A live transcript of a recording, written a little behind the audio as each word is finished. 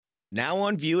Now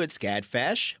on view at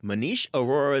SCADFASH, Manish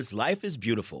Arora's Life is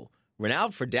Beautiful.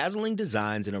 Renowned for dazzling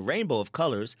designs in a rainbow of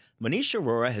colors, Manish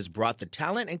Arora has brought the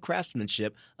talent and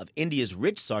craftsmanship of India's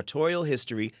rich sartorial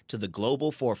history to the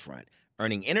global forefront,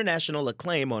 earning international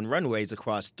acclaim on runways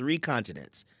across 3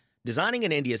 continents. Designing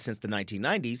in India since the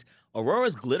 1990s,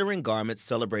 Aurora's glittering garments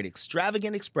celebrate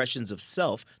extravagant expressions of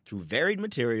self through varied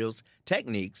materials,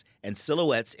 techniques, and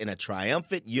silhouettes in a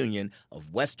triumphant union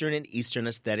of Western and Eastern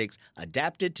aesthetics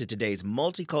adapted to today's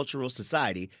multicultural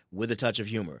society with a touch of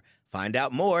humor. Find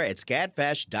out more at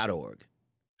scadfash.org.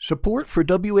 Support for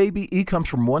WABE comes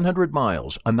from 100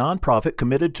 Miles, a nonprofit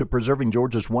committed to preserving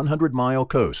Georgia's 100-mile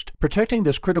coast. Protecting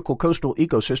this critical coastal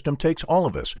ecosystem takes all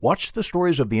of us. Watch the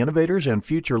stories of the innovators and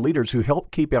future leaders who help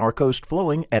keep our coast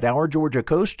flowing at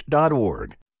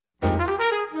OurGeorgiaCoast.org.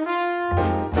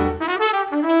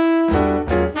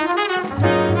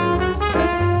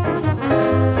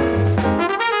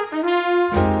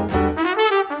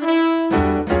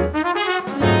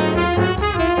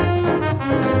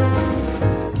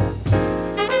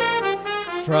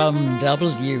 From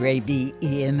WABE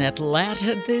in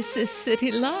Atlanta, this is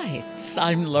City Lights.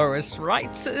 I'm Lois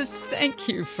Reitzes. Thank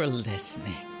you for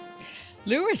listening.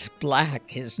 Lewis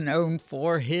Black is known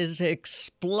for his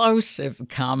explosive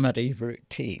comedy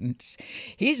routines.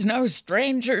 He's no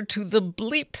stranger to the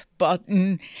bleep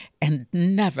button and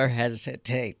never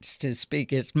hesitates to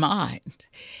speak his mind.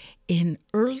 In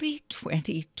early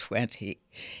 2020,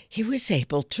 he was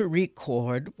able to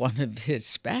record one of his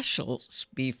specials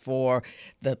before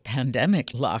the pandemic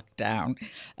lockdown,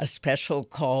 a special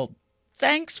called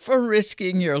Thanks for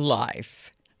Risking Your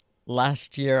Life.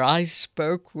 Last year, I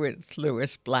spoke with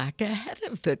Lewis Black ahead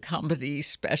of the comedy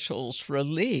special's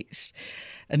release,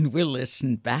 and we'll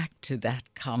listen back to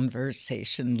that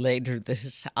conversation later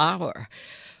this hour.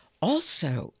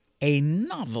 Also, a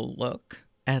novel look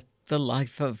at the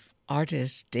life of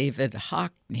artist David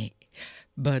Hockney.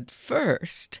 But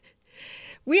first,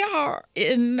 we are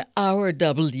in our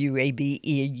WABE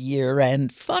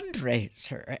year-end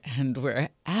fundraiser, and we're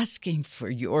asking for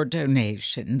your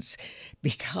donations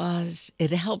because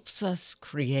it helps us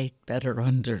create better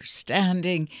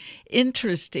understanding,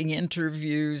 interesting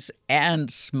interviews,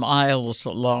 and smiles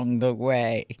along the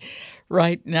way.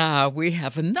 Right now, we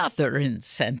have another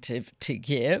incentive to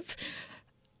give.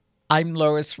 I'm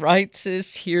Lois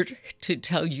Reitzes, here to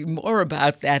tell you more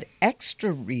about that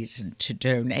extra reason to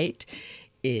donate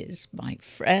is my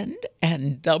friend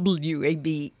and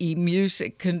WABE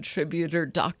music contributor,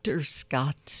 Dr.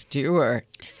 Scott Stewart.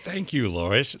 Thank you,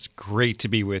 Lois. It's great to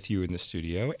be with you in the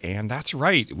studio. And that's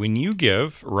right. When you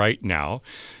give right now,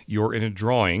 you're in a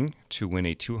drawing to win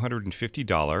a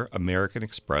 $250 American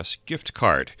Express gift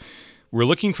card. We're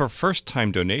looking for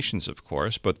first-time donations, of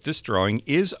course, but this drawing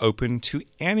is open to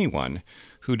anyone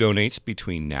who donates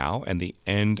between now and the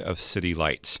end of City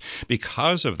Lights.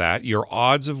 Because of that, your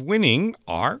odds of winning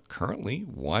are currently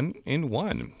 1 in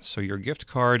 1. So your gift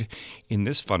card in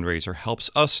this fundraiser helps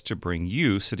us to bring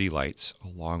you City Lights,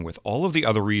 along with all of the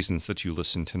other reasons that you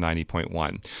listen to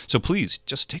 90.1. So please,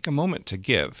 just take a moment to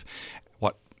give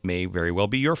what may very well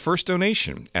be your first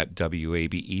donation at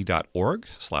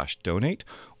wabe.org/donate,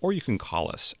 or you can call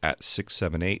us at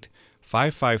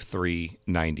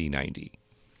 678-553-9090.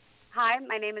 Hi,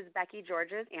 my name is Becky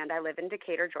Georges, and I live in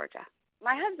Decatur, Georgia.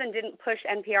 My husband didn't push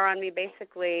NPR on me.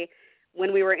 Basically,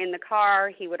 when we were in the car,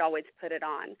 he would always put it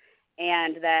on.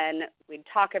 And then we'd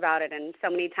talk about it, and so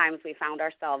many times we found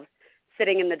ourselves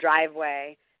sitting in the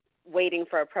driveway waiting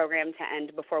for a program to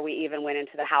end before we even went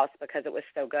into the house because it was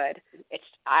so good.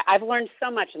 I've learned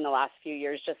so much in the last few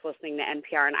years just listening to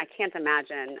NPR, and I can't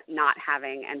imagine not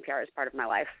having NPR as part of my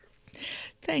life.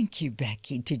 Thank you,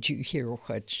 Becky. Did you hear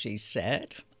what she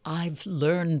said? I've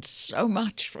learned so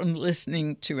much from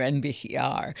listening to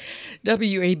NPR.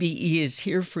 WABE is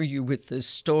here for you with the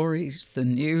stories, the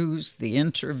news, the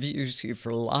interviews you've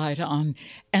relied on,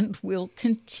 and will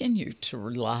continue to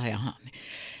rely on.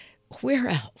 Where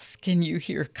else can you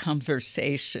hear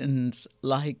conversations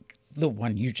like the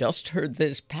one you just heard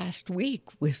this past week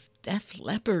with Def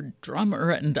Leppard drummer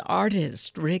and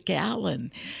artist Rick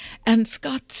Allen, and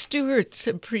Scott Stewart's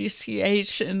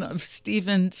appreciation of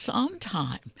Stephen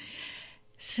Sondheim?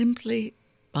 Simply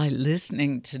by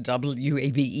listening to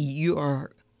WABE, you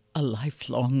are a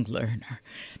lifelong learner,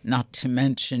 not to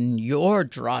mention your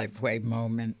driveway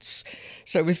moments.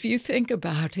 So if you think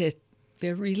about it,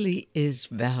 there really is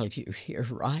value here,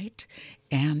 right?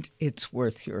 And it's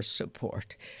worth your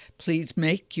support. Please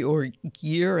make your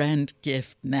year-end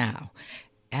gift now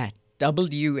at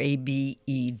wabe.org/donate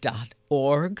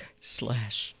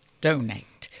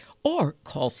or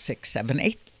call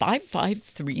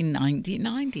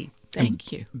 678-553-9090.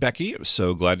 Thank you. Becky, I'm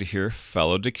so glad to hear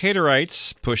fellow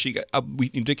Decatorites pushing.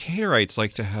 Decatorites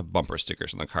like to have bumper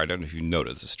stickers on the car. I don't know if you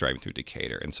noticed this driving through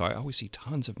Decatur. And so I always see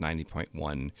tons of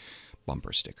 90.1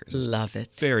 bumper stickers. Love it.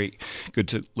 Very good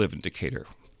to live in Decatur,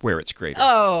 where it's greater.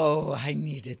 Oh, I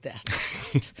needed that,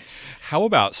 Scott. How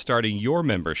about starting your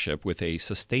membership with a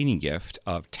sustaining gift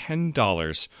of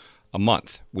 $10 a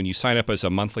month? When you sign up as a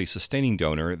monthly sustaining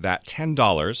donor, that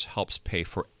 $10 helps pay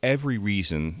for every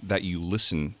reason that you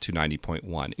listen to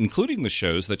 90.1, including the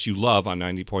shows that you love on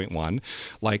 90.1,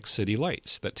 like City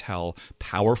Lights, that tell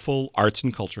powerful arts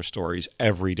and culture stories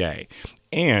every day.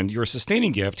 And your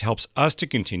sustaining gift helps us to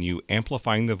continue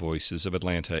amplifying the voices of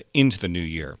Atlanta into the new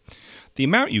year. The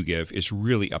amount you give is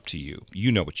really up to you.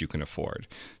 You know what you can afford.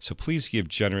 So please give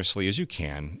generously as you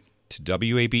can to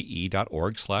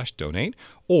wabe.org/donate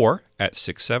or at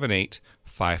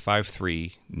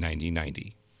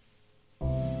 678-553-9090.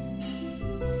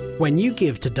 When you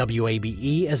give to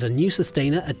WABE as a new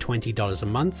sustainer at $20 a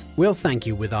month, we'll thank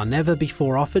you with our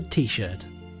never-before-offered t-shirt.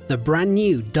 The brand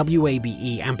new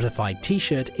WABE Amplified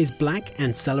t-shirt is black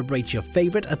and celebrates your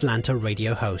favorite Atlanta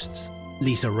radio hosts: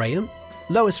 Lisa Rayam,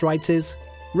 Lois Reitzes,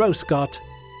 Rose Scott,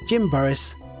 Jim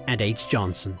Burris, and H.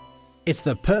 Johnson. It's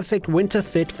the perfect winter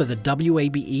fit for the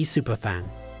WABE superfan.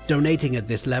 Donating at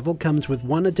this level comes with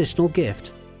one additional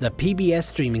gift, the PBS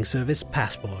streaming service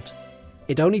Passport.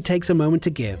 It only takes a moment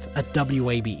to give at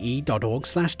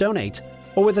wabe.org/donate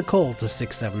or with a call to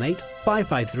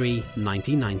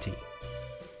 678-553-9090.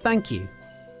 Thank you.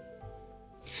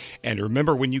 And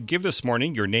remember, when you give this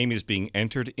morning, your name is being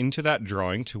entered into that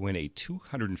drawing to win a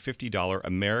 $250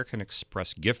 American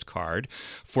Express gift card.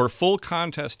 For full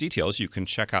contest details, you can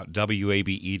check out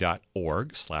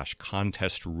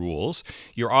wabe.org/contest rules.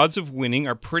 Your odds of winning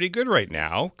are pretty good right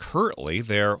now. Currently,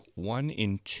 they're 1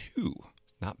 in 2.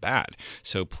 Not bad.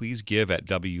 So please give at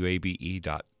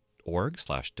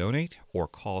wabe.org/donate or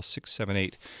call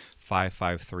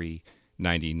 678-553-9090.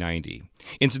 9090.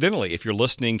 Incidentally, if you're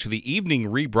listening to the evening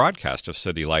rebroadcast of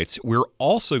City Lights, we're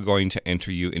also going to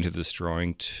enter you into this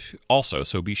drawing also,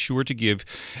 so be sure to give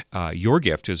your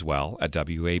gift as well at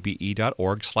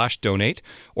wabe.org/donate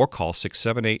or call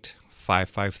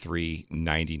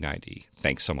 678-553-9090.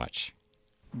 Thanks so much.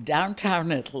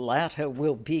 Downtown Atlanta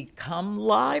will become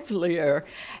livelier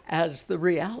as the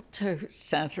Rialto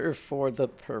Center for the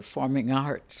Performing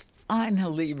Arts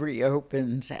finally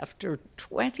reopens after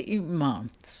 20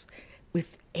 months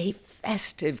with a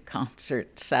festive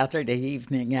concert Saturday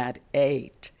evening at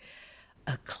 8.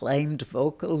 Acclaimed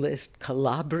vocalist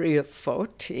Calabria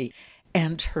Foti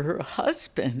and her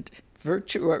husband,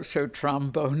 virtuoso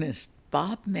trombonist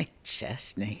Bob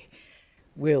McChesney,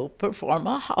 will perform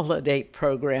a holiday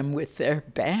program with their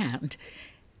band.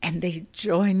 And they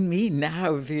join me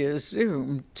now via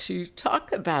Zoom to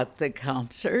talk about the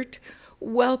concert.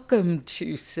 Welcome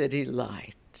to City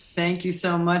Lights. Thank you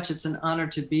so much. It's an honor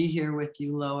to be here with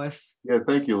you, Lois. Yeah,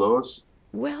 thank you, Lois.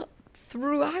 Well,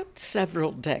 throughout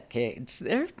several decades,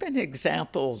 there have been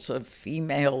examples of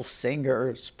female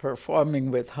singers performing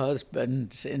with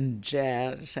husbands in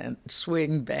jazz and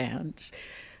swing bands.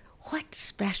 What's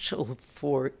special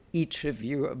for each of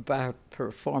you about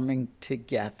performing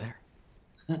together?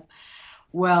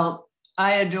 Well,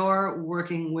 I adore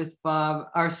working with Bob.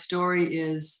 Our story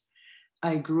is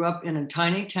I grew up in a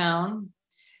tiny town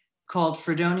called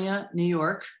Fredonia, New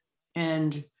York.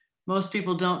 And most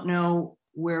people don't know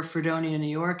where Fredonia, New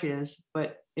York is,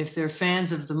 but if they're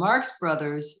fans of the Marx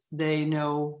Brothers, they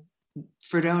know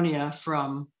Fredonia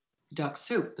from Duck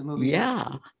Soup, the movie.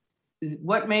 Yeah.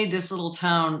 What made this little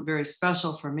town very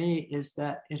special for me is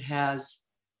that it has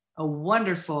a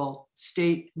wonderful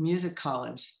state music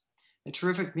college, a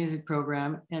terrific music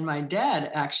program. And my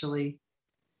dad actually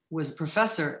was a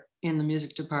professor in the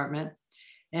music department.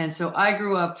 And so I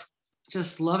grew up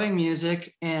just loving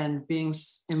music and being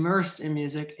immersed in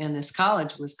music. And this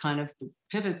college was kind of the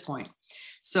pivot point.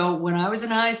 So when I was in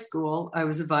high school, I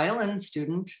was a violin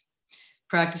student,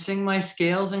 practicing my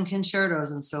scales and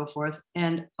concertos and so forth.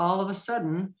 And all of a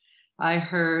sudden, I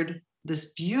heard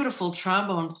this beautiful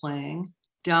trombone playing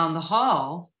down the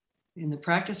hall in the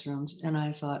practice rooms. And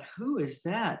I thought, who is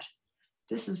that?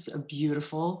 This is a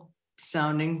beautiful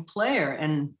sounding player.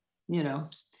 And, you know,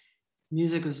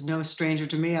 music was no stranger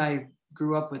to me. I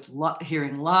grew up with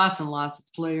hearing lots and lots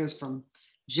of players, from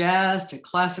jazz to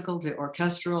classical to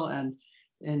orchestral. And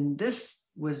this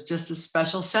was just a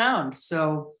special sound.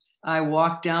 So I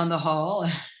walked down the hall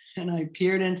and I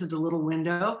peered into the little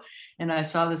window and I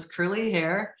saw this curly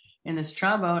hair and this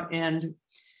trombone. And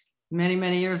many,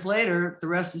 many years later, the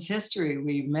rest is history.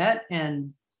 We met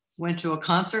and went to a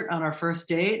concert on our first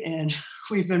date, and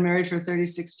we've been married for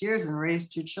 36 years and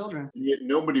raised 2 children. Yet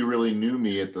nobody really knew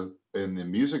me in the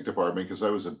music department because I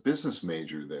was a business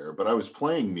major there, but I was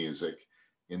playing music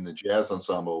in the jazz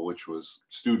ensemble, which was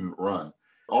student run.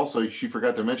 Also, she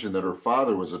forgot to mention that her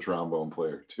father was a trombone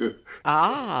player too.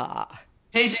 Ah.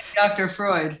 Paging Dr.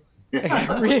 Freud.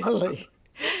 Really?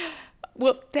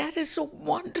 Well, that is a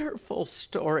wonderful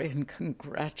story, and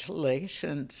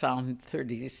congratulations on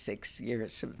 36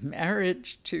 years of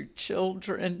marriage, 2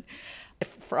 children,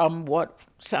 from what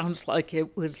sounds like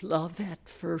it was love at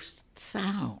first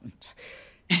sound.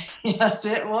 Yes,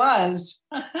 it was.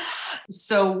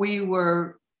 So we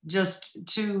were just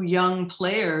 2 young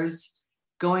players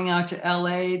going out to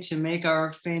LA to make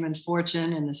our fame and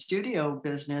fortune in the studio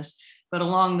business. But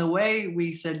along the way,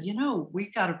 we said,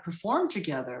 we got to perform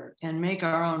together and make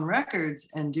our own records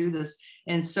and do this.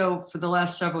 And so for the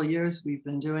last several years, we've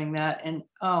been doing that. And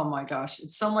oh my gosh,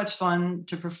 it's so much fun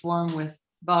to perform with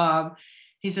Bob.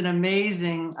 He's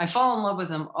I fall in love with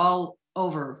him all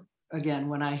over again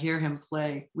when I hear him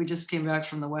play. We just came back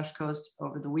from the West Coast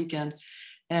over the weekend,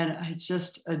 and I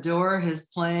just adore his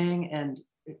playing, and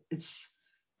it's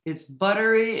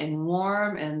buttery and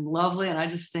warm and lovely. And I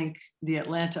just think the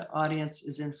Atlanta audience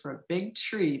is in for a big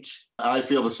treat. I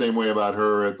feel the same way about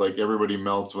her. It's like everybody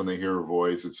melts when they hear her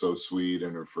voice. It's so sweet,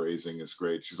 and her phrasing is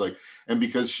great. She's like, and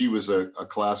because she was a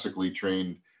classically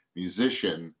trained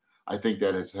musician, I think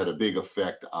that has had a big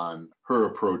effect on her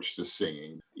approach to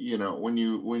singing. When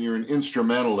you're an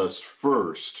instrumentalist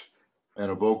first and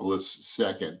a vocalist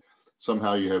second,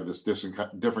 somehow you have this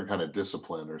different kind of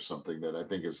discipline or something that I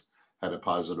think has had a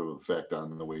positive effect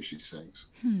on the way she sings.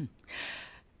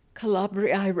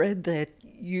 Calabria, I read that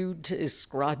you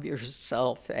describe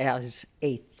yourself as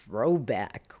a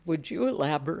throwback. Would you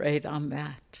elaborate on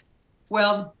that?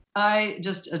 Well, I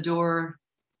just adore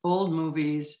old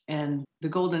movies and the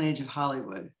golden age of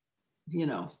Hollywood.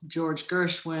 George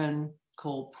Gershwin,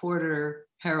 Cole Porter,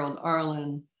 Harold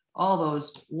Arlen, all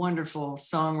those wonderful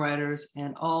songwriters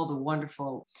and all the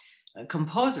wonderful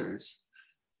composers.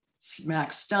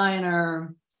 Max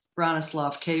Steiner,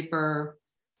 Bronislaw Kaper,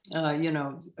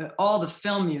 all the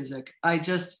film music. I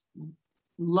just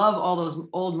love all those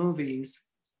old movies,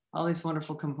 all these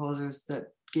wonderful composers that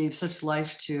gave such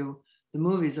life to the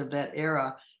movies of that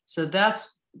era. So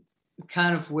that's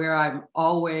kind of where I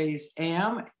always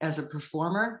am as a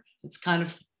performer. It's kind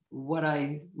of what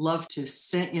I love to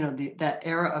sing, that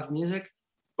era of music.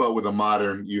 But with a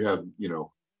modern, you have,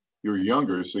 you're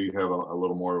younger, so you have a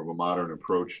little more of a modern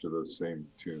approach to those same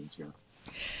tunes. Yeah.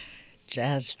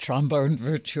 Jazz trombone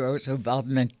virtuoso Bob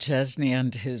McChesney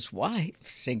and his wife,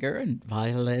 singer and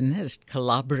violinist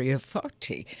Calabria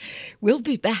Forti. We'll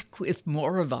be back with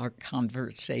more of our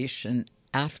conversation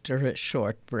after a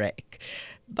short break.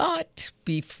 But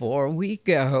before we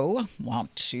go, I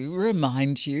want to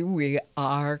remind you we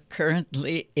are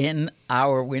currently in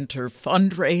our winter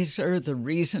fundraiser. The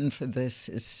reason for this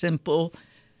is simple.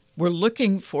 We're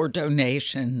looking for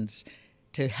donations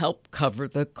to help cover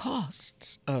the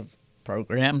costs of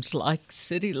programs like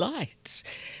City Lights,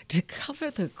 to cover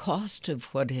the cost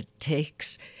of what it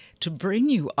takes to bring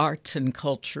you arts and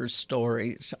culture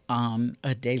stories on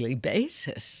a daily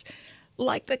basis,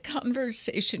 like the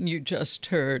conversation you just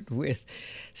heard with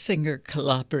singer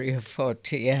Calabria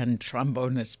Forti and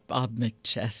trombonist Bob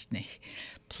McChesney.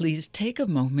 Please take a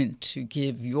moment to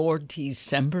give your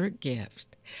December gift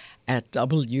at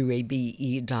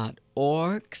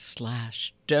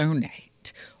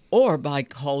wabe.org/donate or by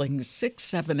calling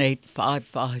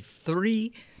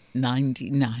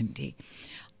 678-553-9090.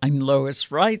 I'm Lois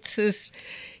Reitzes,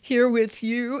 here with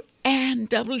you and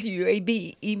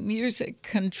WABE music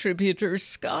contributor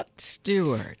Scott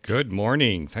Stewart. Good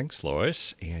morning. Thanks,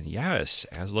 Lois. And yes,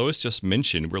 as Lois just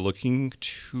mentioned, we're looking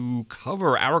to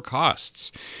cover our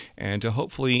costs and to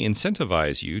hopefully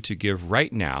incentivize you to give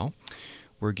right now.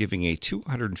 We're giving a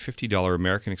 $250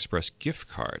 American Express gift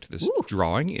card. This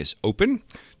drawing is open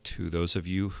to those of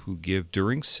you who give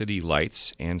during City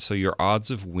Lights, and so your odds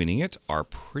of winning it are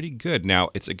pretty good. Now,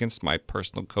 it's against my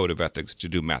personal code of ethics to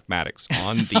do mathematics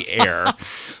on the air,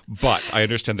 but I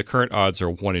understand the current odds are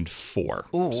 1 in 4.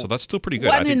 Ooh. So that's still pretty good.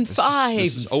 1 in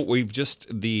 5. We've just,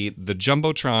 the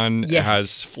Jumbotron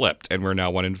has flipped, and we're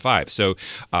now 1 in 5. So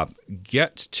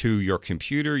get to your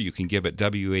computer. You can give at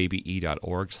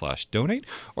wabe.org/donate,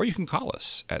 or you can call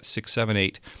us at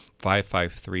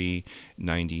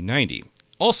 678-553-9090.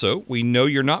 Also, we know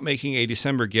you're not making a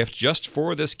December gift just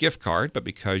for this gift card, but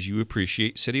because you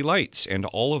appreciate City Lights and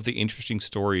all of the interesting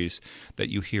stories that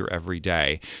you hear every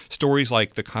day. Stories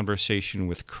like the conversation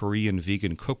with Korean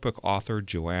vegan cookbook author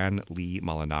Joanne Lee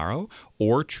Molinaro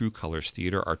or True Colors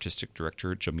Theater artistic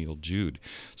director Jamil Jude.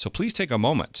 So please take a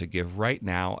moment to give right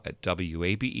now at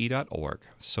wabe.org.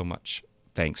 So much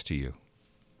thanks to you.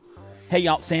 Hey,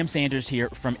 y'all. Sam Sanders here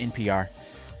from NPR.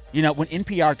 You know, when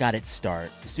NPR got its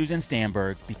start, Susan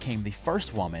Stamberg became the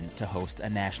first woman to host a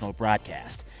national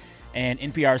broadcast. And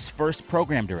NPR's first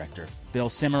program director, Bill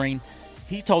Simmering,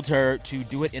 he told her to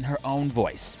do it in her own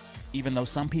voice, even though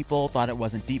some people thought it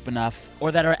wasn't deep enough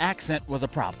or that her accent was a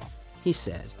problem. He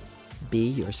said, be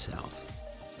yourself.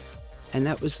 And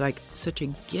that was like such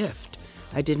a gift.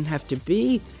 I didn't have to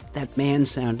be that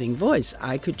man-sounding voice.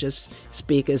 I could just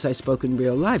speak as I spoke in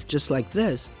real life, just like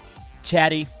this.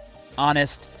 Chatty,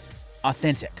 honest,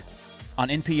 authentic. On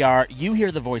NPR, you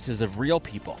hear the voices of real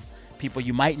people, people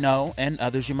you might know and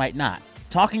others you might not,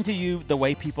 talking to you the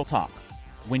way people talk.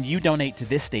 When you donate to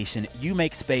this station, you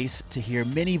make space to hear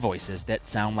many voices that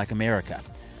sound like America.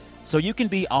 So you can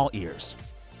be all ears.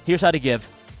 Here's how to give,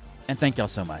 and thank y'all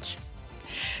so much.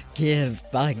 Give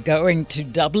by going to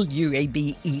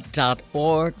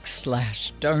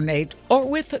wabe.org/donate or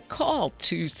with a call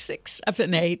to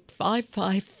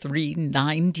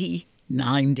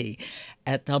 678-553-9090.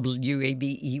 At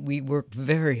WABE, we work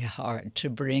very hard to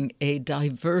bring a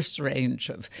diverse range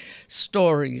of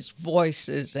stories,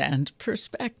 voices, and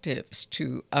perspectives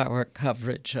to our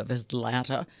coverage of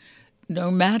Atlanta.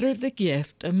 No matter the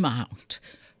gift amount,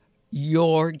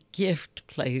 your gift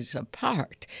plays a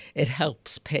part. It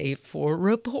helps pay for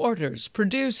reporters,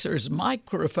 producers,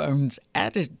 microphones,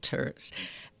 editors,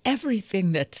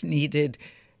 everything that's needed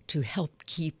to help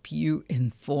keep you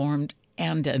informed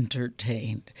and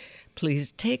entertained.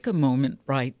 Please take a moment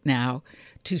right now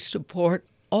to support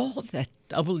all that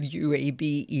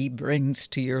WABE brings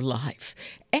to your life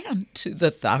and to the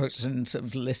thousands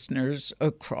of listeners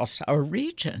across our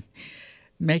region.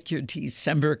 Make your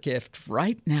December gift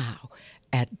right now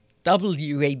at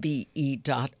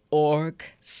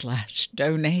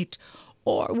wabe.org/donate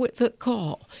or with a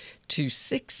call to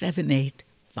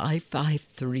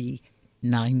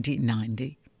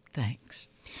 678-553-9090. Thanks.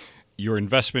 Your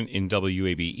investment in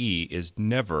WABE is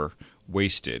never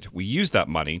wasted. We use that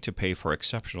money to pay for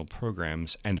exceptional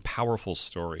programs and powerful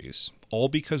stories, all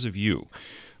because of you.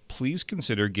 Please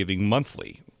consider giving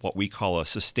monthly, what we call a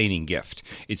sustaining gift.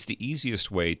 It's the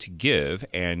easiest way to give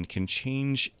and can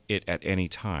change it at any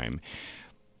time.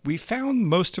 We found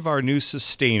most of our new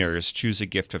sustainers choose a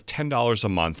gift of $10 a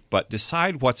month, but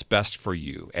decide what's best for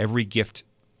you. Every gift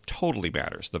totally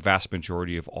matters. The vast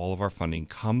majority of all of our funding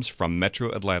comes from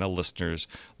Metro Atlanta listeners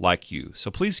like you.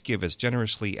 So please give as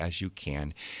generously as you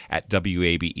can at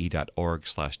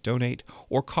wabe.org/donate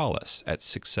or call us at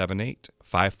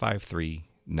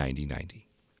 678-553-9090.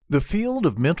 The field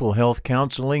of mental health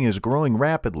counseling is growing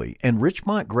rapidly, and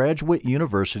Richmont Graduate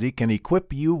University can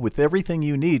equip you with everything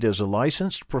you need as a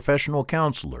licensed professional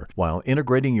counselor while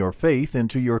integrating your faith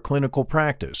into your clinical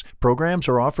practice. Programs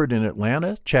are offered in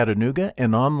Atlanta, Chattanooga,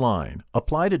 and online.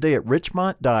 Apply today at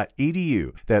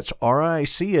richmont.edu. That's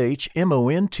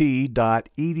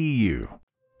richmont.edu.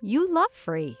 You love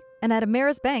free, and at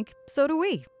Ameris Bank, so do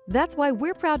we. That's why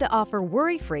we're proud to offer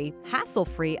worry-free,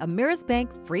 hassle-free Ameris Bank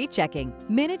free checking.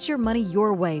 Manage your money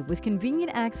your way with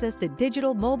convenient access to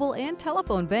digital, mobile, and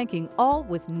telephone banking, all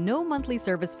with no monthly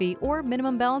service fee or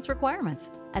minimum balance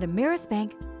requirements. At Ameris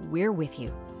Bank, we're with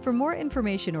you. For more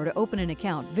information or to open an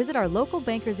account, visit our local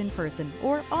bankers in person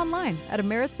or online at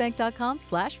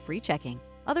amerisbank.com/free checking.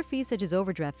 Other fees such as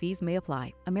overdraft fees may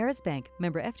apply. Ameris Bank,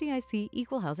 member FDIC,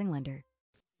 equal housing lender.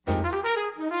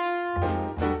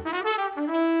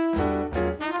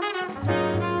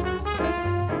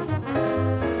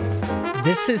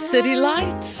 This is City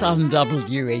Lights on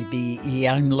WABE.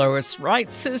 I'm Lois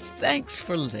Reitzes. Thanks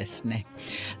for listening.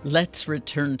 Let's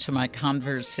return to my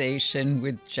conversation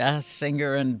with jazz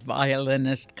singer and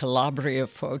violinist Calabria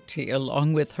Foti,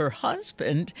 along with her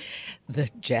husband, the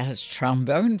jazz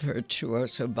trombone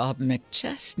virtuoso Bob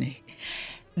McChesney.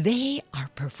 They are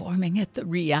performing at the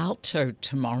Rialto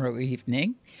tomorrow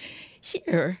evening.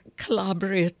 Here,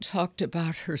 Calabria talked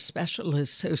about her special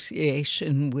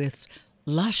association with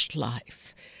Lush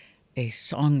Life, a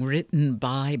song written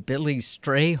by Billy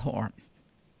Strayhorn.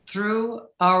 Through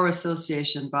our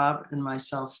association, Bob and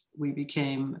myself, we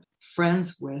became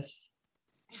friends with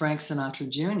Frank Sinatra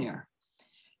Jr.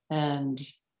 And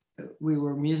we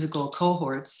were musical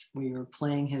cohorts. We were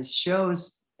playing his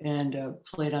shows and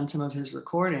played on some of his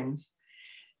recordings.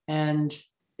 And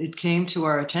it came to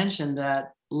our attention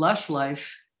that Lush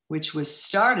Life, which was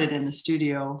started in the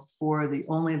studio for the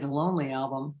Only the Lonely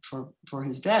album for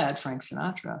his dad, Frank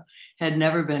Sinatra, had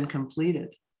never been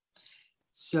completed.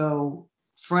 So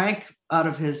Frank, out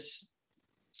of his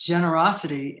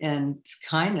generosity and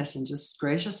kindness and just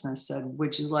graciousness, said,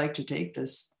 would you like to take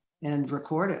this and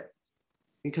record it?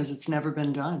 Because it's never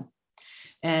been done.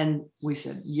 And we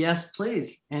said, yes,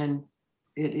 please. And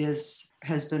it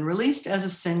has been released as a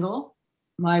single,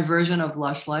 my version of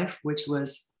Lush Life, which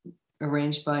was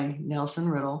arranged by Nelson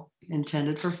Riddle,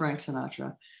 intended for Frank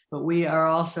Sinatra. But we are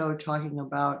also talking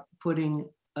about putting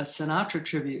a Sinatra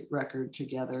tribute record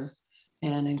together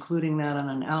and including that on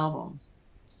an album.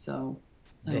 So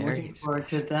I'm looking forward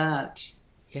to that.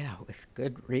 Yeah, with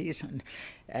good reason,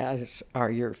 as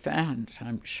are your fans,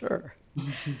 I'm sure.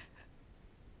 Mm-hmm.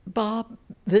 Bob,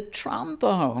 the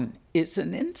trombone is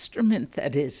an instrument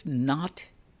that is not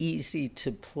easy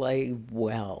to play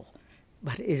well,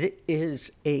 but it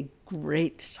is a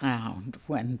great sound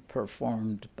when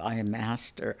performed by a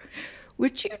master.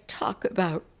 Would you talk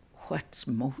about what's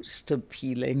most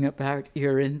appealing about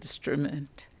your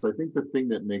instrument? I think the thing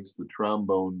that makes the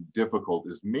trombone difficult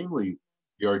is mainly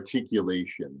the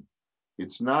articulation.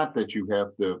 It's not that you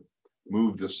have to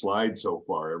move the slide so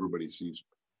far. Everybody sees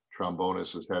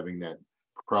trombonists as having that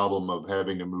problem of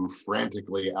having to move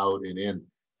frantically out and in,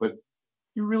 but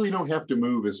you really don't have to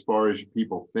move as far as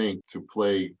people think to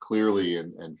play clearly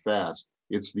and fast.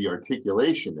 It's the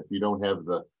articulation. If you don't have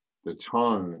the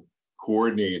tongue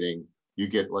coordinating, you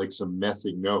get like some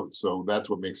messing notes. So that's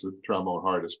what makes the trombone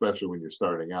hard, especially when you're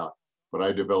starting out. But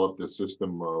I developed this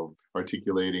system of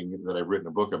articulating that I've written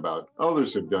a book about.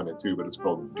 Others have done it too, but it's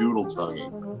called doodle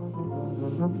tonguing.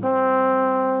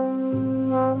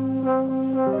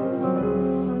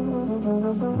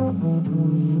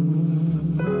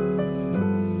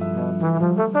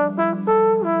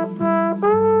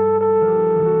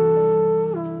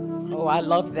 Oh, I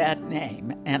love that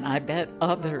name, and I bet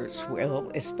others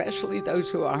will, especially those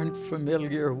who aren't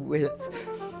familiar with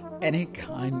any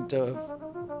kind of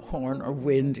horn or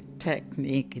wind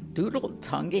technique. Doodle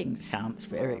tonguing sounds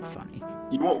very funny.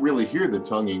 You won't really hear the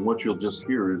tonguing. What you'll just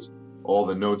hear is all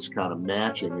the notes kind of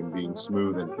matching and being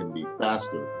smooth and can be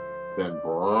faster. Then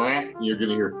you're going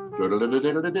to hear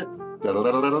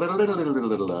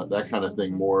that kind of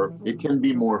thing more. It can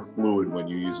be more fluid when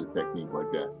you use a technique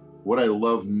like that. What I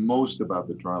love most about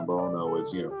the trombone, though,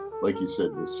 is, like you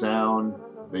said, the sound.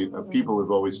 People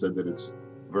have always said that it's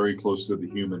very close to the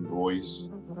human voice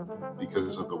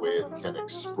because of the way it can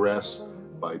express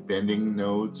by bending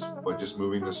notes. By just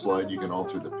moving the slide, you can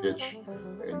alter the pitch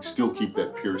and still keep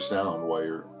that pure sound while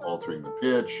you're altering the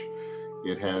pitch.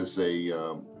 It has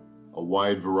a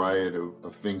wide variety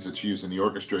of things that's used in the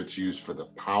orchestra. It's used for the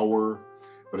power,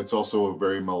 but it's also a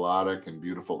very melodic and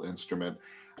beautiful instrument.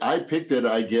 I picked it,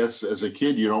 I guess, as a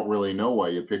kid. You don't really know why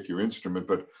you pick your instrument,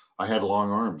 but I had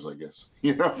long arms, I guess,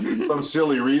 some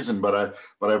silly reason, but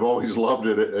I've always loved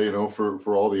it,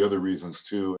 for all the other reasons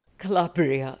too.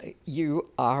 Calabria, you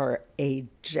are a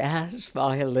jazz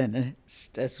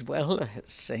violinist as well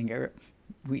as singer.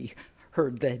 We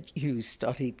heard that you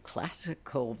studied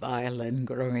classical violin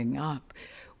growing up.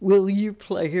 Will you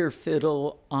play your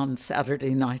fiddle on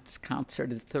Saturday night's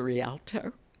concert at the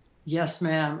Rialto? Yes,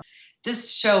 ma'am.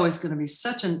 This show is going to be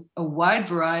such a wide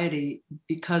variety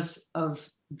because of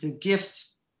the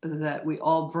gifts that we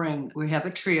all bring. We have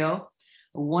a trio,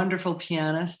 a wonderful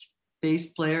pianist,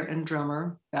 bass player, and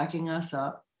drummer backing us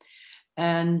up.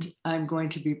 And I'm going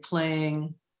to be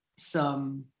playing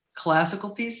some classical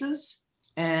pieces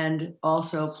and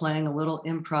also playing a little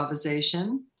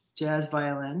improvisation, jazz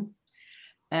violin.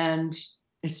 And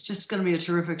it's just going to be a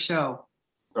terrific show.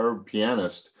 Our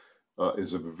pianist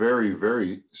is a very,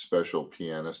 very special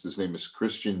pianist. His name is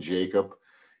Christian Jacob.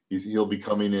 He'll be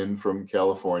coming in from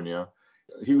California.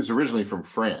 He was originally from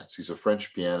France. He's a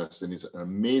French pianist, and he's an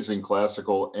amazing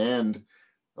classical and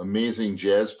amazing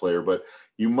jazz player. But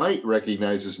you might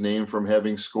recognize his name from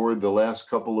having scored the last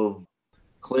couple of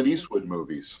Clint Eastwood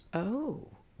movies. Oh,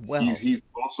 well. He's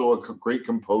also a great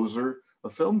composer, a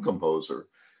film composer.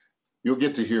 You'll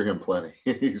get to hear him plenty.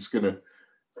 He's going to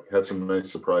have some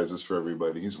nice surprises for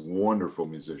everybody. He's a wonderful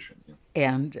musician. Yeah.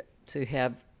 And to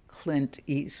have Clint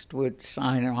Eastwood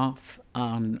sign off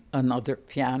on another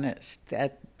pianist,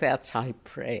 that's high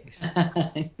praise.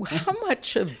 How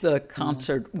much of the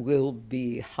concert will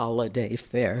be holiday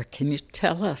fare? Can you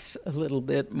tell us a little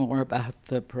bit more about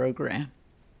the program?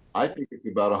 I think it's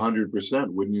about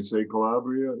 100%. Wouldn't you say,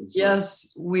 Calabria?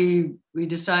 Yes, we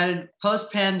decided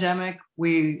post-pandemic,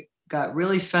 we got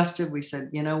really festive. We said,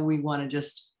 we want to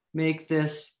just make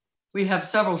this. We have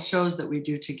several shows that we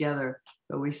do together,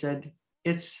 but we said,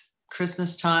 it's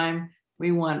Christmas time.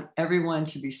 We want everyone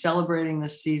to be celebrating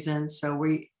this season. So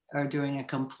we are doing a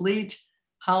complete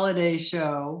holiday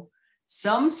show,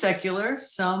 some secular,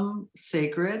 some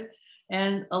sacred,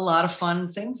 and a lot of fun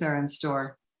things are in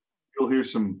store. You'll hear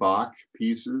some Bach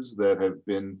pieces that have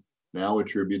been now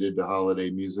attributed to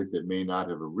holiday music that may not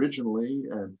have originally,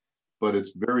 but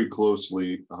it's very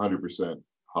closely 100%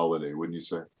 holiday, wouldn't you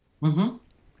say? Mm-hmm.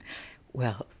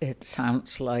 Well, it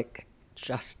sounds like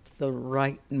just the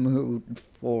right mood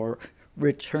for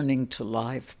returning to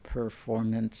live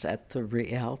performance at the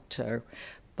Rialto.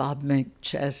 Bob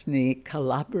McChesney,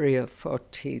 Calabria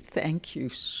Forte, thank you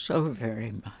so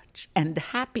very much. And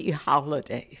happy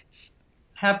holidays.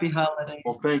 Happy holidays.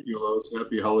 Well, thank you, Lois.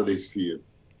 Happy holidays to you.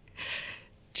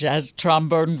 Jazz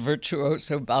trombone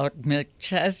virtuoso Bob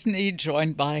McChesney,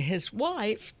 joined by his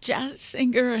wife, jazz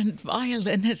singer and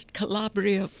violinist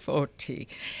Calabria Forte.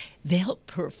 They'll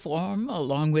perform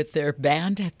along with their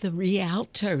band at the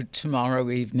Rialto tomorrow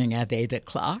evening at 8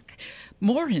 o'clock.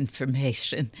 More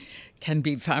information can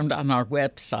be found on our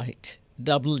website,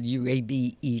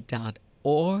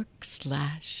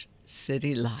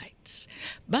 wabe.org/citylights.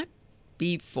 But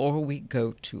before we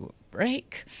go to a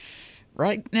break,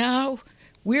 right now,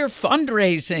 we're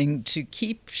fundraising to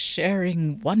keep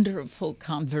sharing wonderful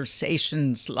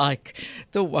conversations like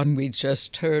the one we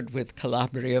just heard with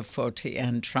Calabria Forte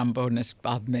and trombonist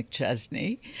Bob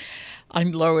McChesney.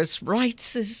 I'm Lois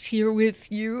Reitzes is here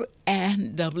with you,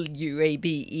 and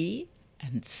WABE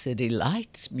and City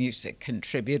Lights music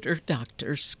contributor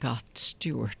Dr. Scott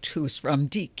Stewart, who's from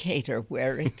Decatur,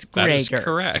 where it's greater. That is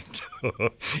correct.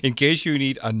 In case you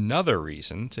need another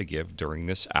reason to give during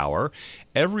this hour,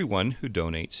 everyone who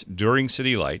donates during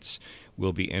City Lights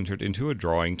will be entered into a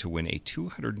drawing to win a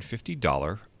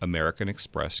 $250 American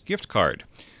Express gift card.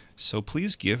 So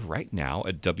please give right now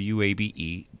at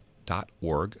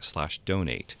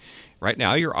wabe.org/donate. Right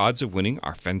now, your odds of winning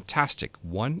are fantastic,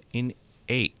 1 in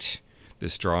 8.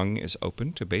 This drawing is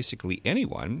open to basically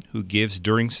anyone who gives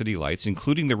during City Lights,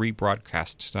 including the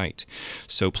rebroadcast tonight.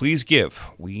 So please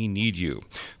give. We need you.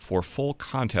 For full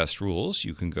contest rules,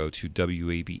 you can go to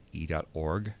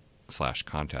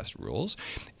wabe.org/contest rules,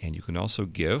 and you can also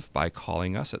give by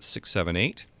calling us at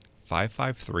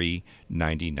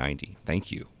 678-553-9090.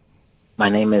 Thank you. My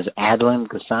name is Adeline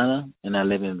Gasana, and I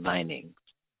live in Vining.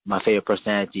 My favorite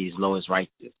personality is Lois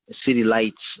Reitzes. City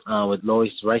Lights with Lois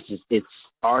Reitzes, it's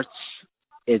arts,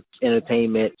 it's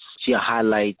entertainment. She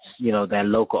highlights, that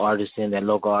local artist.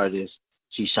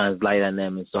 She shines light on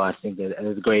them, and so I think that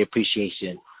there's a great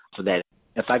appreciation for that.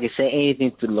 If I could say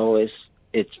anything to Lois,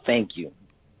 it's thank you.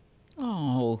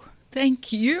 Oh,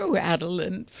 thank you,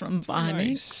 Adeline from Vining.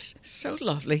 Nice. So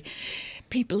lovely.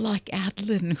 People like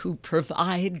Adeline who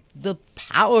provide the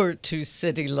power to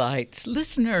City Lights.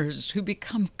 Listeners who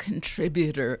become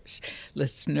contributors.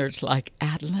 Listeners like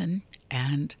Adeline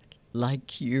and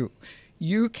like you.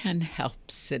 You can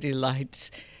help City Lights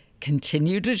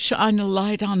continue to shine a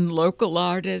light on local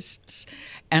artists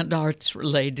and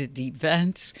arts-related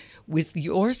events with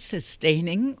your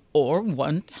sustaining or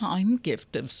one-time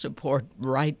gift of support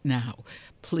right now.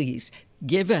 Please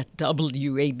give at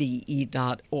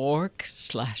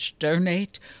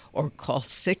wabe.org/donate or call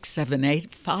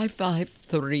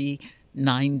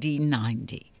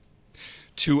 678-553-9090.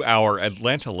 To our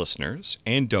Atlanta listeners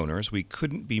and donors, we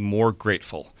couldn't be more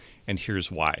grateful. And here's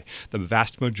why. The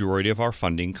vast majority of our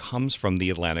funding comes from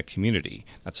the Atlanta community.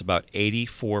 That's about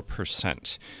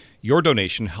 84%. Your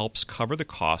donation helps cover the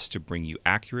cost to bring you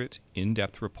accurate,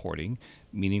 in-depth reporting,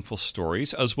 meaningful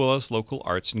stories, as well as local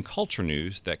arts and culture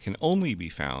news that can only be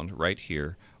found right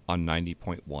here on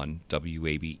 90.1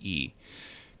 WABE.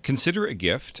 Consider a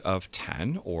gift of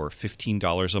 $10 or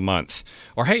 $15 a month.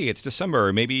 Or hey, it's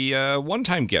December, maybe a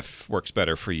one-time gift works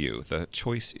better for you. The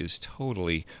choice is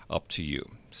totally up to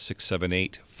you.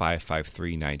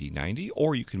 678-553-9090,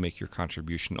 or you can make your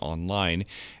contribution online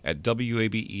at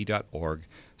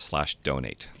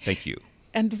wabe.org/donate. Thank you.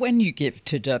 And when you give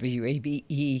to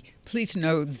WABE, please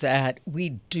know that we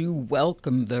do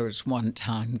welcome those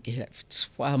one-time gifts.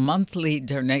 While monthly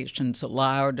donations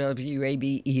allow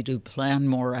WABE to plan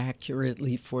more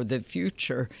accurately for the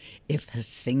future, if a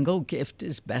single gift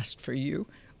is best for you,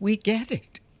 we get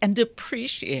it and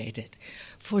appreciate it.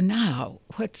 For now,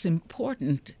 what's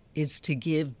important is to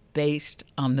give based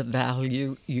on the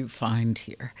value you find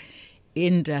here.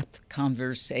 In-depth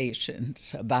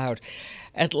conversations about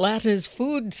Atlanta's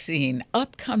food scene,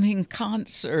 upcoming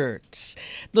concerts,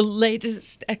 the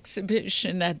latest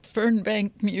exhibition at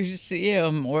Fernbank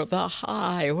Museum or the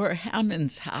High or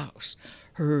Hammond's House,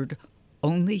 heard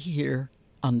only here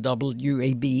on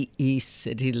WABE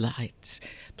City Lights.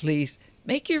 Please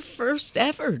Make your first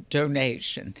ever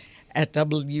donation at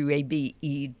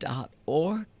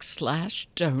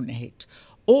wabe.org/donate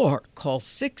or call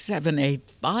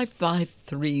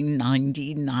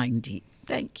 678-553-9090.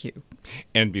 Thank you.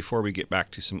 And before we get back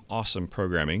to some awesome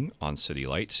programming on City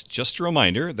Lights, just a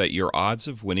reminder that your odds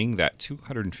of winning that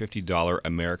 $250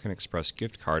 American Express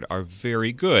gift card are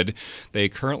very good. They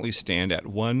currently stand at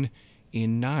 1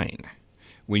 in 9.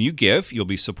 When you give, you'll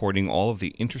be supporting all of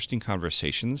the interesting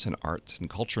conversations and arts and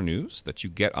culture news that you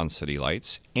get on City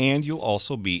Lights, and you'll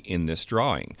also be in this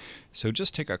drawing. So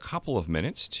just take a couple of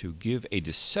minutes to give a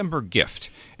December gift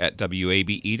at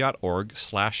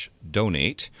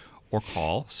wabe.org/donate or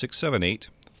call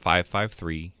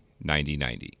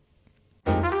 678-553-9090.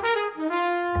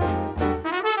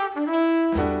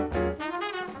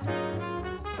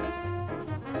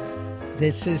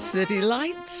 This is City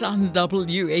Lights on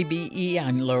WABE.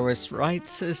 I'm Lois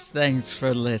Reitzes. Thanks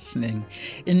for listening.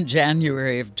 In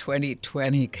January of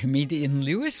 2020, comedian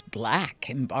Lewis Black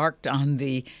embarked on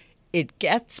the It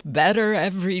Gets Better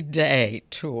Every Day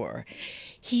tour.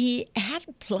 He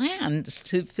had plans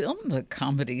to film the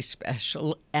comedy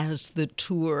special as the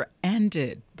tour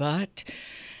ended, but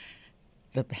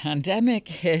the pandemic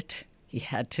hit. He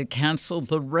had to cancel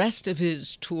the rest of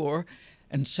his tour,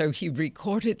 and so he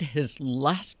recorded his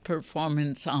last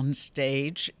performance on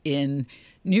stage in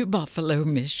New Buffalo,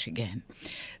 Michigan.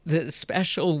 The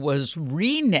special was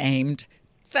renamed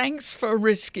Thanks for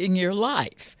Risking Your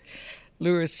Life.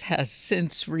 Lewis has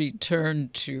since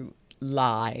returned to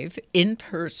live,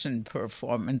 in-person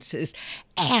performances,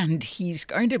 and he's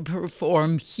going to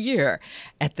perform here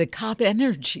at the Cobb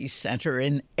Energy Center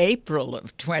in April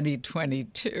of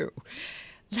 2022.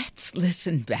 Let's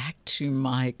listen back to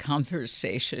my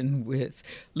conversation with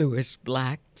Lewis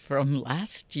Black from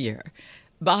last year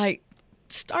by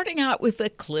starting out with a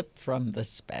clip from the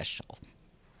special.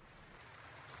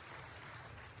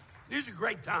 These are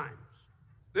great times.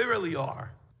 They really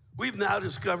are. We've now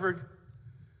discovered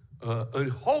a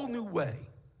whole new way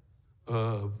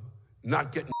of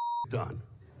not getting done.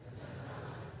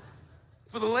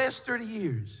 For the last 30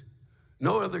 years,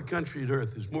 no other country on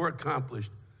earth is more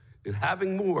accomplished in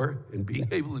having more and being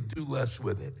able to do less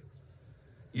with it.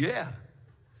 Yeah,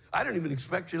 I don't even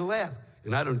expect you to laugh,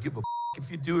 and I don't give a if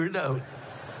you do or don't,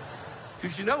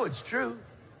 because you know it's true.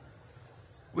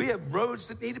 We have roads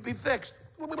that need to be fixed.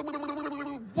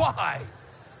 Why?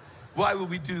 Why would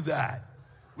we do that?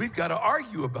 We've got to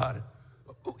argue about it.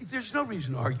 There's no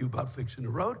reason to argue about fixing a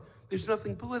road. There's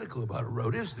nothing political about a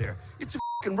road, is there? It's a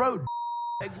fucking road.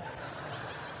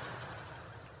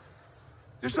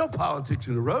 There's no politics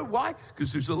in the road. Why?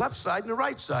 Because there's a left side and a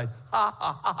right side. Ha,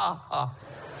 ha, ha, ha, ha.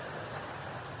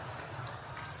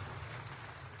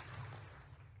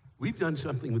 We've done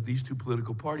something with these two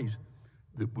political parties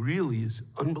that really is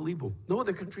unbelievable. No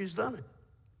other country has done it.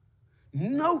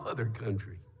 No other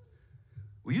country.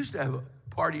 We used to have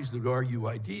parties that argue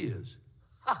ideas.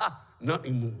 Ha ha, not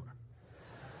anymore.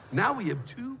 Now we have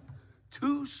two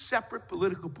separate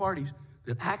political parties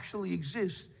that actually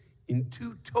exist in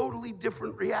two totally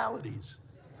different realities.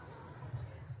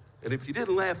 And if you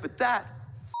didn't laugh at that,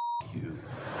 you.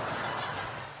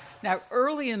 Now,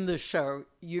 early in the show,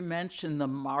 you mentioned the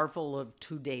marvel of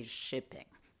 2-day shipping.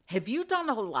 Have you done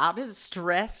a lot of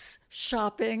stress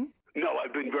shopping? No,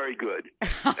 I've been very good.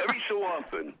 Every so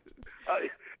often.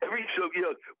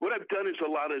 What I've done is a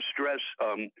lot of stress,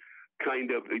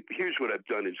 here's what I've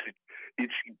done is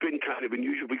it's been kind of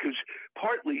unusual because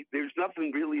partly there's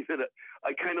nothing really that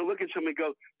I kind of look at something and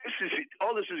go,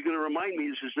 all this is going to remind me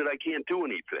is that I can't do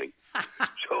anything.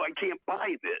 So I can't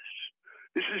buy this.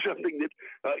 This is something that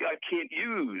I can't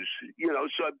use,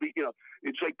 so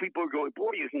it's like people are going,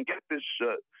 boy, you can get this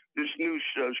new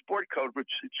sport coat, but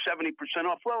it's 70%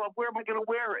 off. Well, where am I going to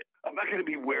wear it? I'm not going to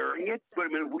be wearing it, but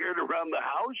I'm going to wear it around the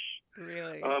house.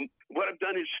 Really? What I've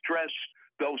done is stress.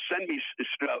 They'll send me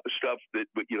stuff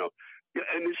that,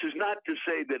 and this is not to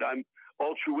say that I'm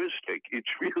altruistic.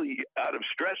 It's really out of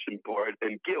stress in part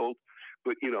and guilt,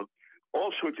 but,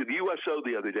 all sorts of. The USO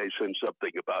the other day sent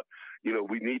something about,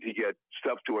 we need to get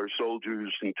stuff to our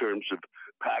soldiers in terms of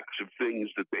packs of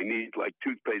things that they need, like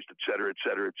toothpaste, et cetera, et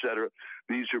cetera, et cetera.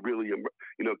 These are really,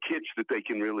 kits that they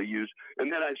can really use.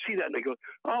 And then I see that and I go,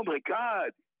 oh my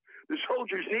God, the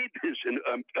soldiers need this.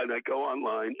 And I go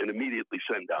online and immediately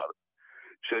send out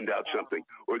something.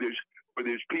 Or there's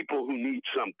people who need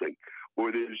something.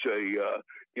 Or there's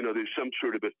there's some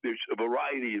sort of there's a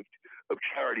variety of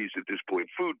charities at this point,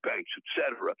 food banks,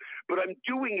 etc. But I'm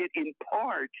doing it in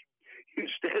part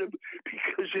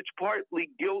because it's partly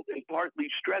guilt and partly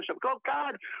stress. I go, oh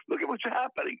God, look at what's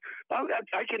happening.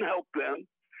 I can help them.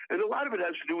 And a lot of it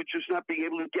has to do with just not being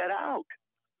able to get out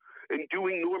and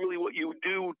doing normally what you would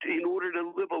do in order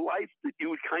to live a life that you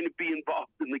would kind of be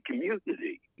involved in the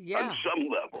community on some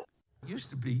level. It used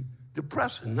to be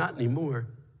depressing, not anymore.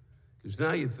 Because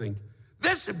now you think,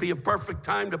 this would be a perfect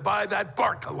time to buy that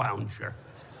Barca lounger.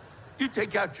 You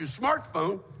take out your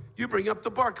smartphone, you bring up the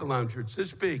Barca lounger. It's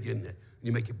this big, isn't it? And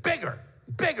you make it bigger,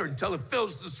 bigger until it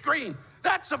fills the screen.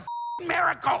 That's a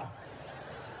miracle.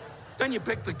 Then you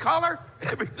pick the color,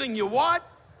 everything you want.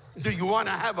 Do you want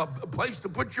to have a place to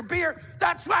put your beer?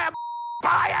 That's why I'm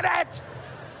buying it.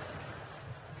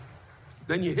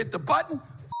 Then you hit the button.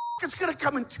 It's going to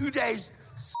come in 2 days.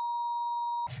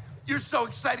 You're so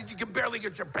excited you can barely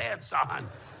get your pants on.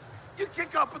 You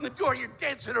kick open the door, you're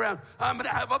dancing around. I'm going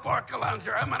to have a Barca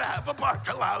lounger. I'm going to have a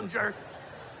Barca lounger.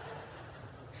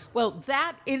 Well,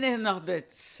 that in and of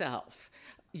itself,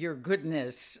 your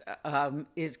goodness,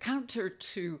 is counter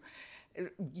to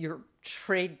your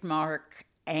trademark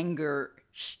anger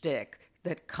shtick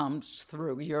that comes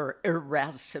through, your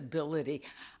irascibility.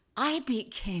 I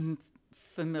became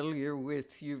familiar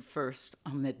with you first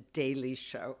on The Daily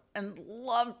Show and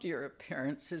loved your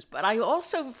appearances, but I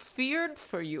also feared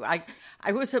for you. I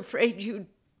was afraid you'd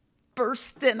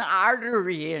burst an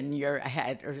artery in your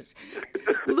head.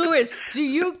 Louis, do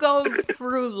you go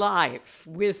through life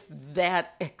with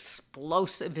that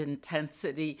explosive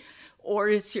intensity, or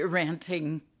is your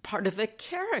ranting part of a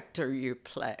character you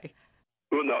play?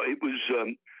 Well, no, it was,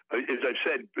 as I've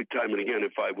said time and again,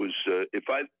 if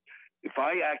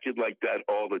I acted like that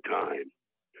all the time,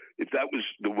 if that was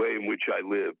the way in which I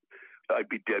lived, I'd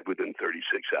be dead within 36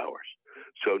 hours.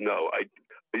 So no,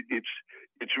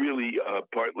 it's really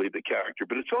partly the character,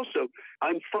 but it's also,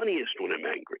 I'm funniest when I'm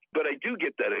angry. But I do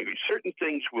get that angry. Certain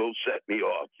things will set me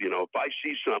off. You know, if I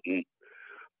see something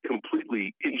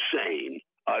completely insane,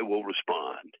 I will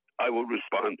respond. I will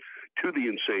respond to the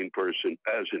insane person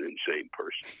as an insane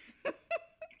person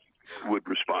would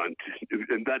respond to,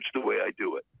 and that's the way I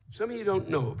do it. Some of you don't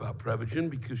know about Prevagen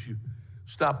because you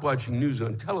stopped watching news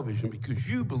on television because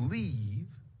you believe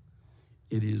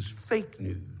it is fake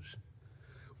news.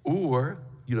 Or,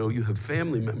 you know, you have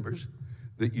family members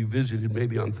that you visited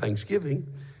maybe on Thanksgiving,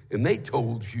 and they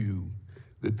told you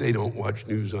that they don't watch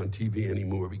news on TV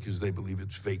anymore because they believe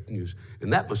it's fake news.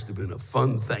 And that must have been a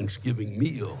fun Thanksgiving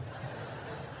meal.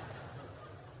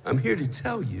 I'm here to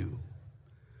tell you,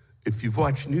 if you've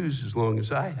watched news as long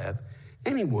as I have,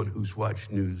 anyone who's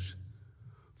watched news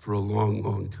for a long,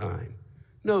 long time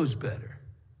knows better.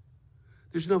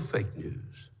 There's no fake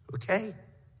news, okay?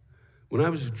 When I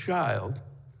was a child,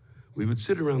 we would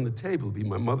sit around the table, it'd be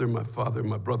my mother, my father,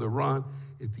 my brother Ron.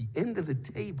 At the end of the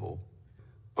table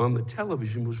on the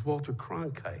television was Walter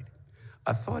Cronkite.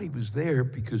 I thought he was there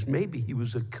because maybe he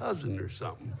was a cousin or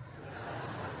something.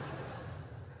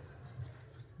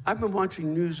 I've been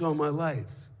watching news all my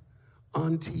life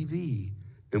on TV,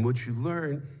 and what you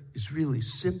learn is really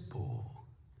simple.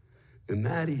 And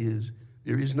that is,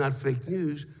 there is not fake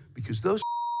news because those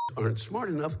aren't smart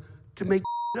enough to make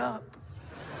it up.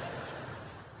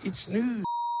 It's news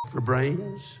for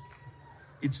brains.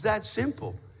 It's that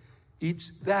simple.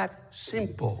 It's that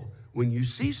simple. When you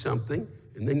see something,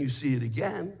 and then you see it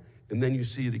again, and then you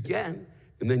see it again,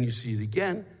 and then you see it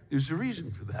again, there's a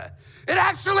reason for that. It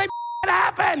actually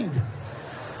happened!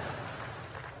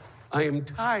 I am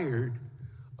tired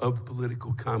of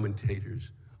political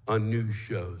commentators on news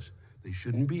shows. They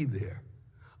shouldn't be there.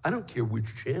 I don't care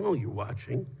which channel you're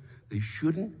watching. They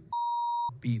shouldn't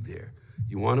be there.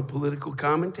 You want a political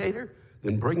commentator?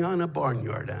 Then bring on a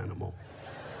barnyard animal.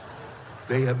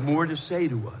 They have more to say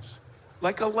to us.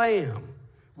 Like a lamb.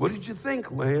 What did you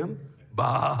think, lamb?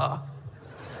 Bah.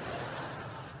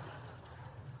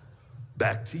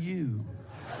 Back to you.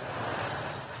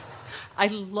 I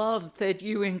love that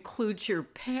you include your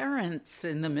parents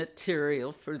in the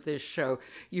material for this show.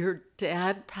 Your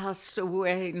dad passed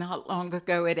away not long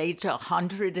ago at age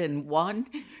 101.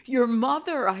 Your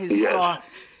mother, I saw,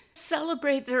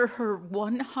 celebrated her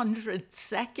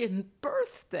 102nd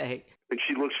birthday. And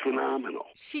she looks phenomenal.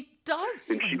 She does.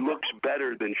 And she looks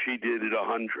better than she did at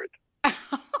 100.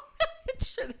 It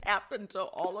should happen to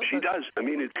all of us. She does. I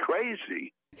mean, it's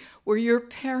crazy. Were your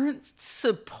parents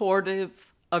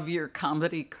supportive of your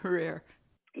comedy career?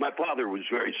 My father was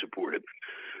very supportive.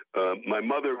 My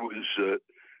mother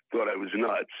thought I was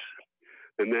nuts.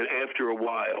 And then after a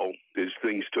while, as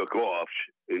things took off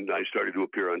and I started to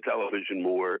appear on television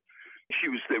more,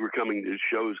 they were coming to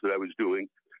shows that I was doing.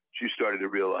 She started to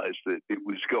realize that it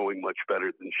was going much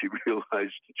better than she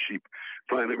realized. She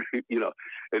finally,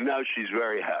 and now she's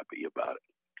very happy about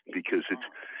it because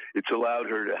it's allowed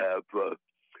her to have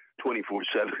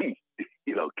 24/7,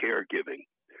 caregiving.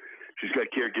 she's got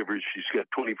caregivers. She's got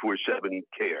 24/7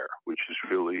 care, which is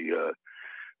really,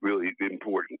 really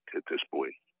important at this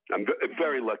point. I'm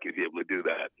very lucky to be able to do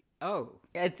that. Oh,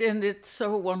 and it's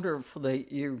so wonderful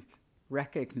that you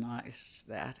recognize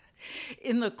that.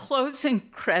 In the closing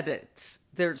credits,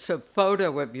 there's a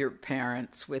photo of your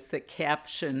parents with the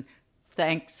caption,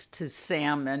 "Thanks to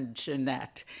Sam and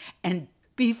Jeanette." And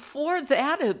before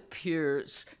that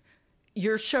appears,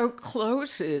 your show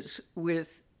closes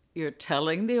with you're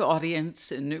telling the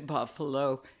audience in New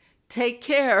Buffalo, "Take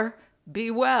care, be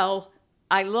well,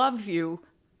 I love you."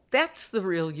 That's the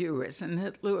real you, isn't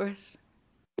it, Louis?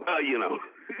 Well, you know,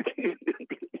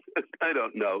 I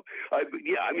don't know. I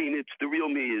mean, it's the real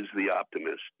me is the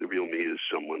optimist. The real me is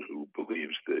someone who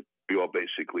believes that we all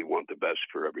basically want the best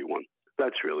for everyone.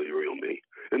 That's really the real me.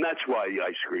 And that's why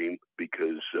I scream,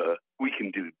 because we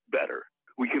can do better.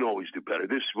 We can always do better.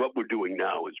 What we're doing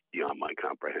now is beyond my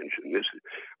comprehension.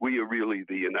 We are really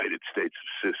the United States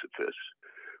of Sisyphus.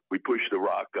 We push the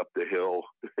rock up the hill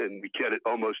and we get it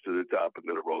almost to the top, and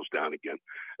then it rolls down again.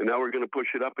 And now we're going to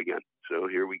push it up again. So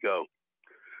here we go.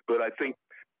 But I think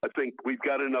we've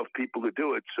got enough people to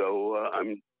do it. So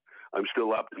I'm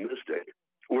still optimistic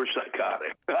or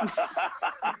psychotic.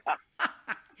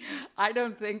 I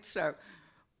don't think so.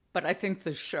 But I think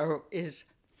the show is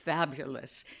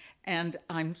fabulous. And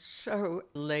I'm so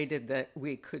elated that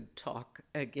we could talk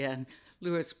again.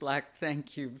 Louis Black,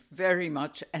 thank you very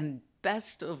much. And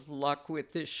best of luck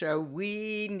with this show.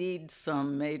 We need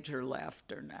some major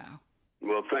laughter now.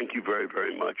 Well, thank you very,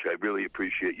 very much. I really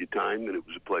appreciate your time, and it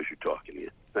was a pleasure talking to you.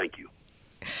 Thank you.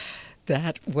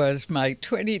 That was my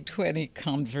 2020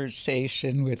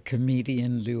 conversation with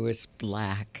comedian Louis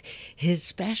Black. His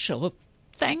special,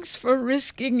 Thanks for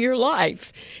Risking Your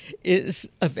Life, is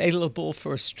available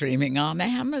for streaming on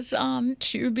Amazon,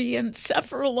 Tubi, and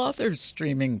several other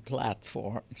streaming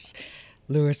platforms.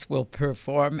 Louis will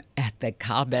perform at the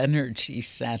Cobb Energy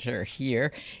Center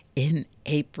here in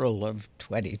April of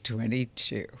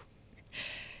 2022.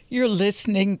 You're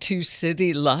listening to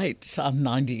City Lights on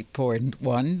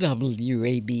 90.1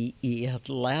 WABE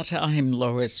Atlanta. I'm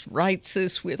Lois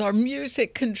Reitzes with our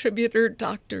music contributor,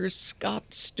 Dr.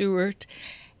 Scott Stewart.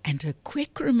 And a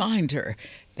quick reminder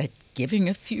that giving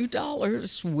a few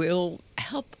dollars will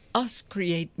help us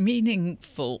create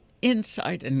meaningful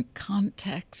insight and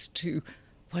context to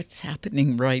what's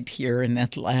happening right here in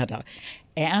Atlanta.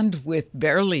 And with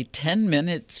barely 10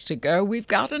 minutes to go, we've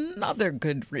got another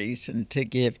good reason to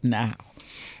give now.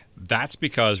 That's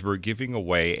because we're giving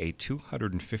away a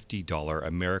 $250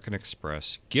 American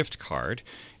Express gift card.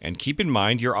 And keep in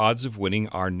mind, your odds of winning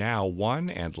are now 1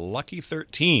 and lucky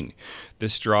 13.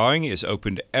 This drawing is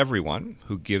open to everyone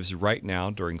who gives right now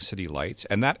during City Lights,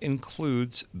 and that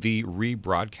includes the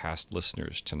rebroadcast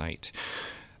listeners tonight.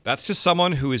 That's to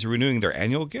someone who is renewing their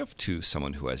annual gift, to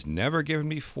someone who has never given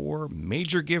before,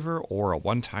 major giver, or a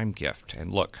one-time gift.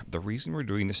 And look, the reason we're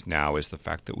doing this now is the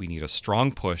fact that we need a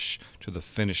strong push to the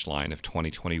finish line of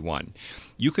 2021.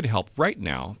 You could help right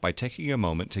now by taking a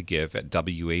moment to give at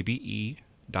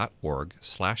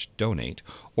wabe.org/donate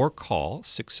or call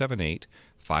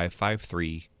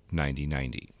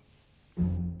 678-553-9090.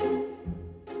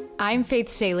 I'm Faith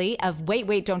Saley of Wait,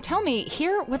 Wait, Don't Tell Me,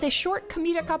 here with a short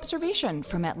comedic observation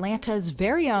from Atlanta's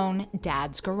very own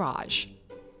Dad's Garage.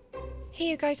 Hey,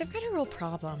 you guys, I've got a real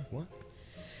problem. What?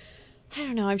 I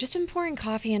don't know. I've just been pouring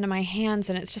coffee into my hands,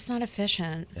 and it's just not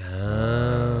efficient.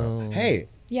 Oh. Hey.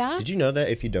 Yeah? Did you know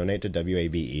that if you donate to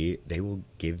WABE, they will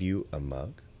give you a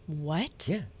mug? What?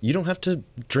 Yeah. You don't have to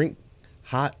drink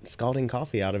hot, scalding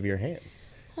coffee out of your hands.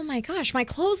 Oh my gosh, my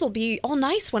clothes will be all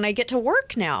nice when I get to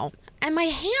work now. And my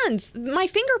hands, my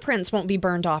fingerprints won't be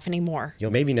burned off anymore. You'll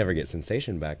maybe never get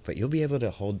sensation back, but you'll be able to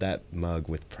hold that mug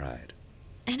with pride.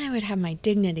 And I would have my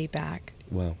dignity back.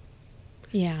 Well.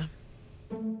 Yeah.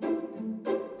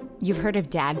 You've heard of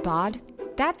Dad Bod?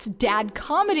 That's Dad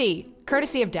Comedy,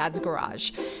 courtesy of Dad's Garage.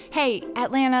 Hey,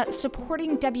 Atlanta,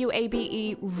 supporting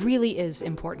WABE really is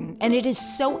important, and it is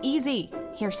so easy.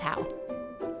 Here's how.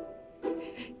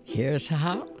 Here's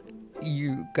how.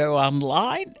 You go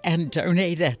online and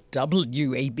donate at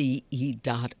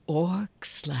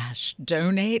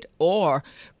wabe.org/donate or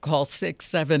call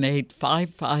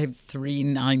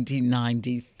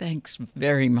 678-553-9090. Thanks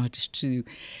very much to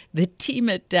the team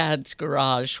at Dad's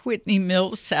Garage, Whitney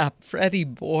Millsap, Freddie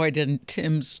Boyd, and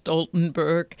Tim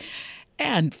Stoltenberg,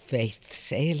 and Faith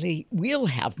Saley. We'll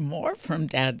have more from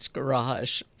Dad's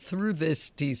Garage through this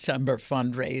December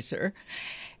fundraiser.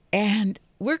 And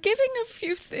we're giving a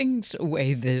few things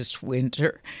away this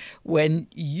winter. When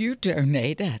you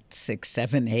donate at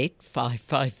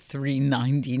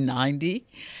 678-553-9090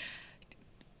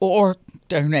 or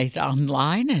Donate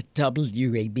online at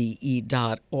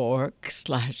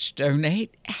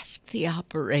wabe.org/donate. Ask the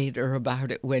operator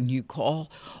about it when you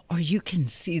call, or you can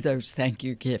see those thank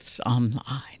you gifts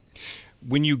online.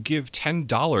 When you give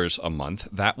 $10 a month,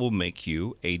 that will make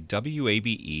you a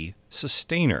WABE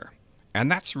sustainer. And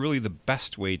that's really the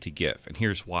best way to give. And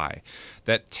here's why.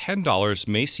 That $10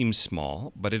 may seem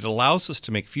small, but it allows us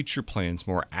to make future plans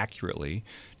more accurately,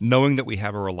 knowing that we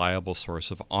have a reliable source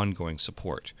of ongoing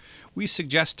support. We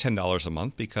suggest $10 a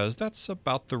month because that's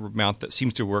about the amount that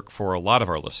seems to work for a lot of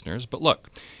our listeners. But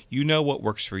look, you know what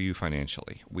works for you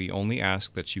financially. We only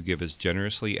ask that you give as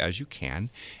generously as you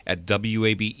can at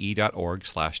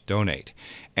wabe.org/donate.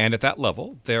 And at that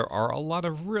level, there are a lot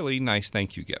of really nice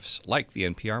thank you gifts, like the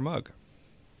NPR mug.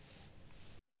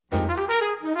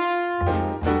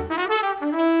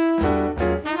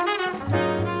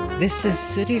 This is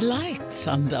City Lights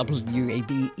on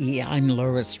WABE. I'm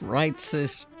Lois Reitzes.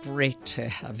 It's great to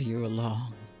have you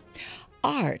along.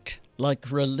 Art, like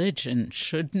religion,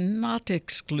 should not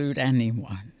exclude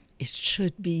anyone. It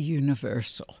should be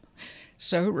universal.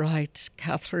 So writes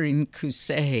Catherine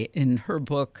Cousset in her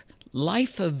book,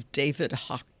 Life of David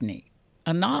Hockney,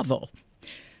 a novel.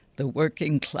 The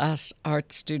working-class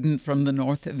art student from the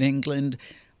north of England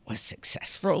was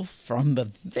successful from the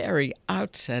very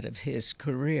outset of his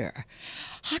career.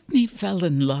 Hockney fell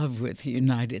in love with the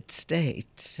United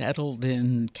States, settled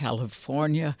in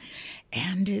California,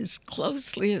 and is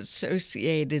closely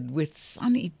associated with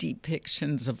sunny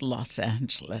depictions of Los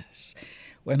Angeles.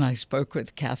 When I spoke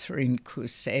with Catherine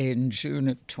Cousset in June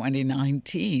of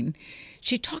 2019,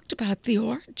 she talked about the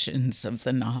origins of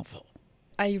the novel.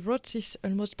 I wrote this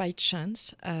almost by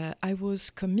chance. I was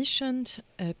commissioned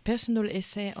a personal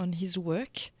essay on his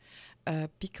work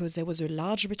because there was a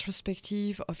large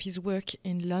retrospective of his work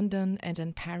in London and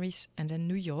then Paris and then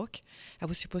New York. I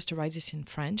was supposed to write this in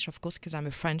French, of course, because I'm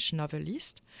a French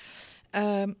novelist.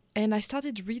 And I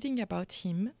started reading about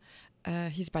him,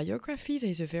 his biographies. There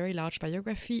is a very large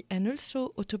biography, and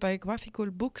also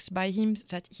autobiographical books by him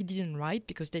that he didn't write,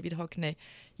 because David Hockney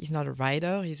is not a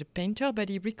writer, he's a painter, but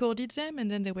he recorded them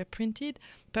and then they were printed,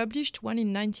 published, one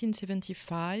in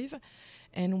 1975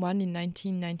 and one in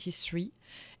 1993.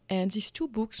 And these two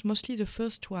books, mostly the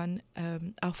first one,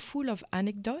 are full of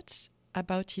anecdotes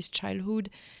about his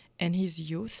childhood and his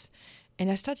youth.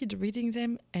 And I started reading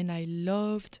them and I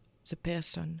loved the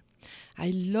person. I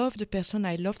loved the person,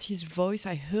 I loved his voice,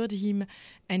 I heard him,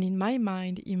 and in my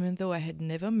mind, even though I had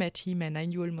never met him and I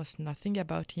knew almost nothing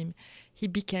about him, he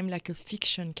became like a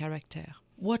fiction character.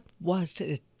 What was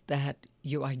it that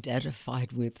you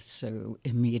identified with so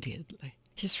immediately?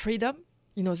 His freedom.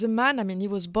 You know, the man, I mean, he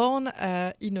was born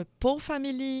in a poor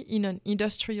family in an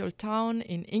industrial town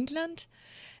in England.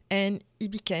 And he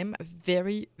became a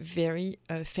very, very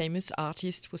famous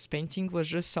artist whose painting was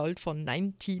just sold for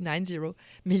 $90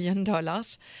 million.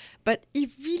 But he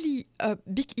really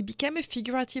he became a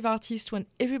figurative artist when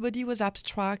everybody was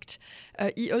abstract.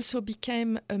 He also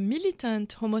became a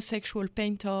militant homosexual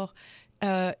painter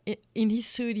in his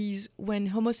 30s, when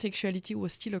homosexuality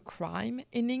was still a crime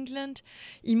in England.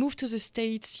 He moved to the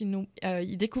States.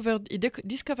 He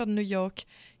discovered New York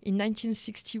in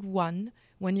 1961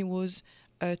 when he was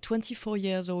 24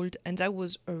 years old, and that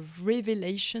was a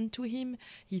revelation to him.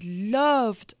 He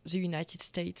loved the United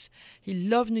States, he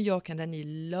loved New York, and then he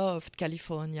loved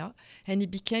California, and he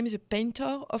became the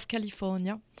painter of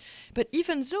California. But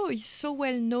even though he's so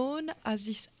well known as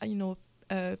this,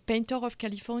 painter of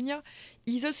California,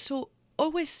 he's also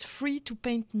always free to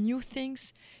paint new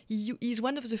things. He's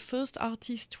one of the first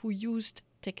artists who used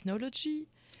technology.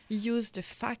 He used the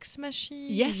fax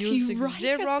machine, yes, he used the right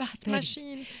Xerox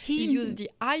machine, he used the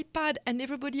iPad, and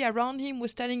everybody around him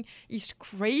was telling, he's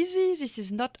crazy, this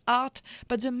is not art.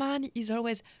 But the man is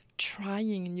always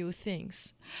trying new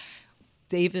things.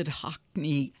 David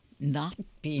Hockney, not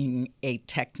being a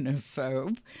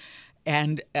technophobe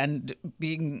and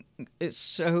being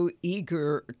so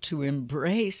eager to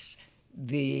embrace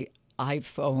the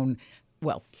iPhone.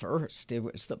 Well, first it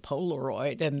was the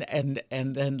Polaroid,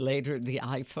 and then later the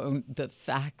iPhone, the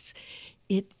fax.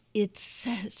 It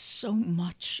says so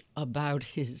much about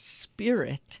his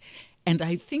spirit, and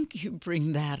I think you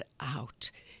bring that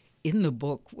out in the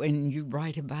book when you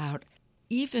write about,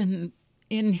 even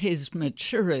in his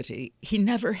maturity, he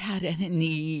never had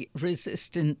any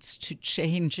resistance to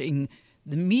changing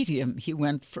the medium. He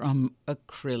went from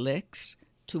acrylics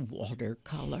to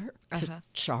watercolor to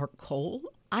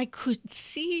charcoal. I could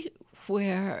see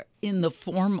where, in the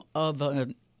form of a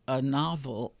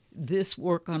novel, this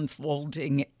work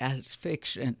unfolding as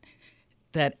fiction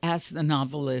that as the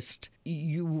novelist,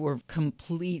 you were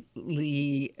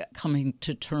completely coming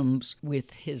to terms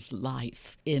with his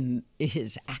life in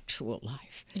his actual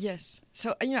life. Yes.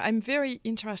 So, I'm very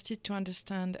interested to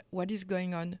understand what is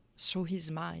going on through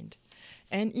his mind.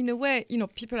 And in a way,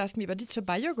 people ask me, but it's a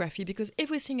biography because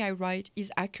everything I write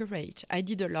is accurate. I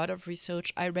did a lot of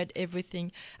research. I read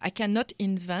everything. I cannot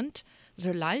invent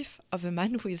the life of a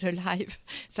man who is alive.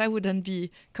 So that wouldn't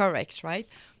be correct, right?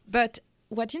 But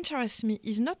what interests me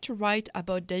is not to write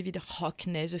about David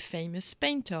Hockney, the famous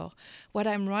painter. What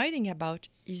I'm writing about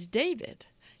is David,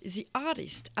 the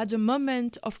artist, at the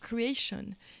moment of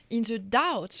creation, in the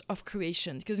doubts of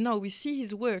creation. Because now we see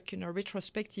his work,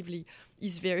 retrospectively,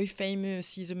 he's very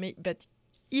famous, but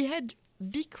he had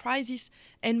big crises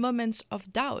and moments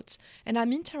of doubts. And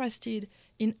I'm interested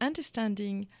in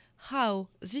understanding how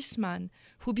this man,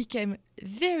 who became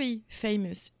very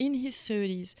famous in his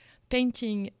 30s,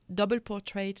 painting double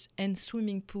portraits and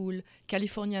swimming pool,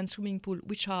 Californian swimming pool,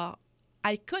 which are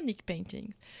iconic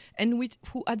paintings, and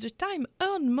who at the time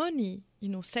earned money,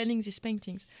 selling these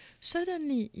paintings,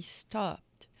 suddenly he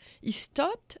stopped. He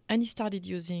stopped and he started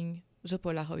using the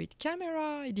Polaroid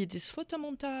camera. He did this photo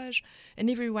montage, and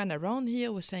everyone around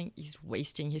here was saying he's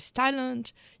wasting his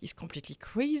talent, he's completely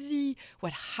crazy,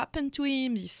 what happened to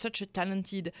him, he's such a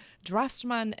talented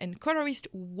draftsman and colorist,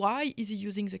 why is he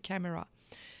using the camera?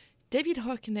 David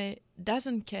Hockney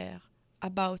doesn't care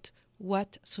about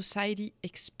what society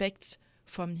expects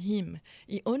from him.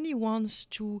 He only wants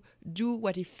to do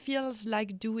what he feels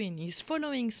like doing. He's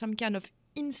following some kind of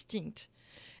instinct.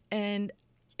 And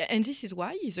this is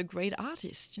why he's a great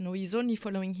artist. He's only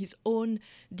following his own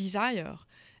desire.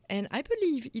 And I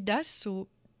believe he does so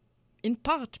in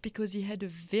part because he had a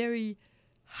very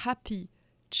happy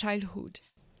childhood.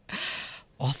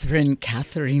 Authorin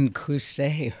Catherine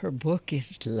Cousset. Her book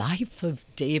is Life of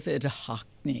David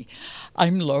Hockney.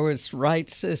 I'm Lois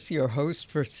Reitzes, your host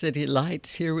for City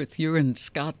Lights, here with you and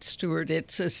Scott Stewart.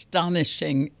 It's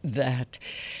astonishing that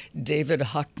David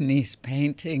Hockney's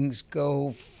paintings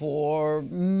go for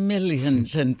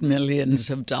millions and millions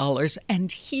of dollars,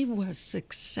 and he was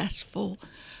successful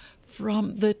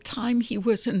from the time he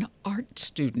was an art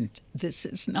student. This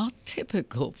is not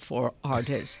typical for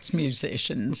artists,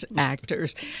 musicians,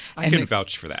 actors. I can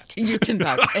vouch for that. You can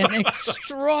vouch. An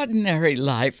extraordinary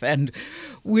life, and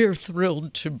we're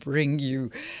thrilled to bring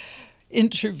you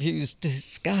interviews,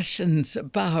 discussions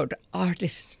about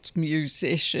artists,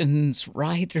 musicians,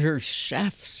 writers,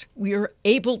 chefs. We are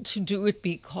able to do it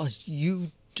because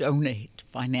you donate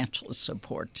financial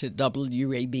support to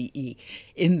WABE.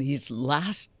 In these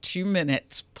last 2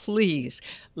 minutes, please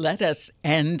let us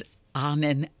end on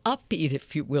an upbeat,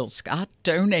 if you will, Scott.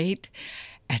 Donate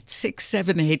at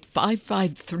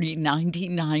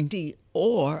 678-553-9090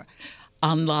 or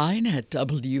online at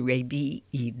WABE.org.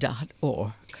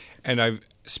 And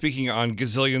speaking on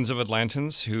gazillions of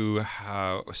Atlantans who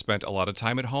spent a lot of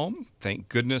time at home, thank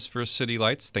goodness for City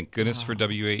Lights, thank goodness for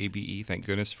WABE, thank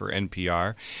goodness for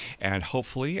NPR. And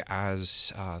hopefully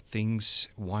as things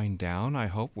wind down, I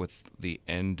hope with the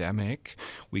endemic,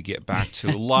 we get back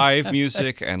to live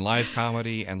music and live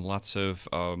comedy and lots of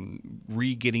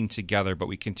re-getting together. But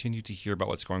we continue to hear about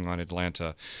what's going on in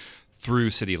Atlanta through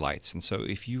City Lights. And so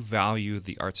if you value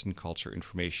the arts and culture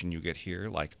information you get here,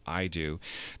 like I do,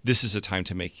 this is a time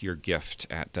to make your gift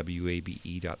at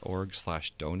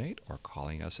wabe.org/donate or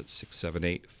calling us at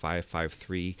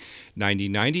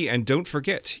 678-553-9090. And don't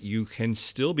forget, you can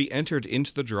still be entered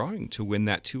into the drawing to win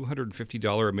that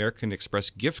 $250 American Express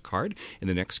gift card in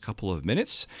the next couple of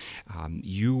minutes.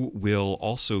 You will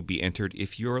also be entered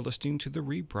if you're listening to the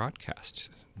rebroadcast.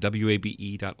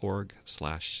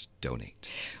 wabe.org/donate.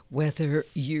 Whether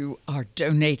you are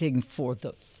donating for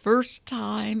the first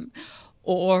time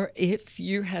or if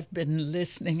you have been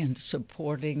listening and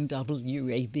supporting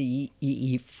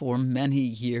WABE for many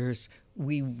years,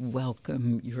 we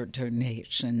welcome your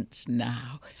donations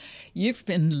now. You've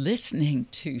been listening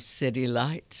to City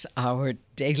Lights, our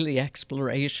daily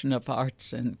exploration of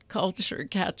arts and culture.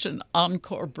 Catch an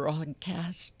encore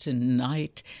broadcast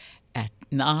tonight at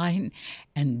 9.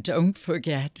 And don't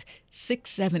forget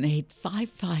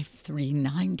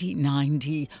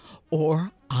 678-553-9090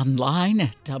 or online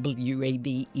at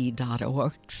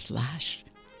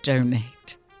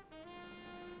wabe.org/donate.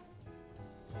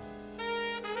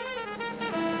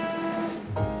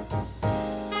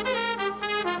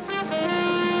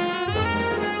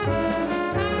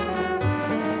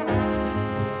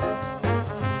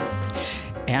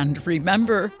 And And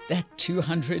remember, that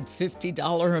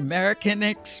 $250 American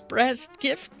Express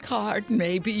gift card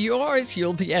may be yours.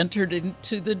 You'll be entered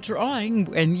into the drawing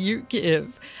when you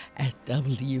give at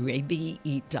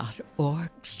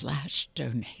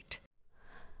wabe.org/donate.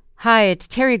 Hi, it's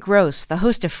Terry Gross, the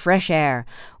host of Fresh Air.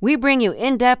 We bring you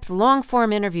in-depth,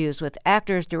 long-form interviews with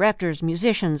actors, directors,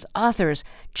 musicians, authors,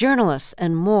 journalists,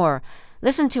 and more.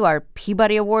 Listen to our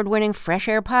Peabody Award-winning Fresh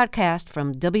Air podcast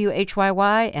from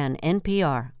WHYY and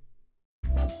NPR.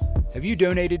 Have you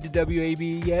donated to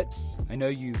WABE yet? I know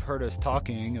you've heard us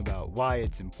talking about why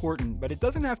it's important, but it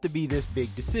doesn't have to be this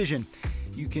big decision.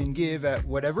 You can give at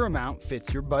whatever amount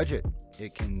fits your budget.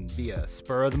 It can be a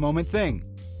spur-of-the-moment thing.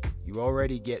 You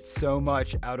already get so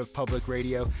much out of public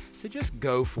radio, so just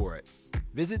go for it.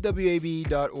 Visit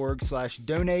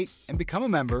wabe.org/donate and become a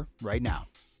member right now.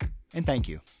 And thank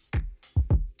you.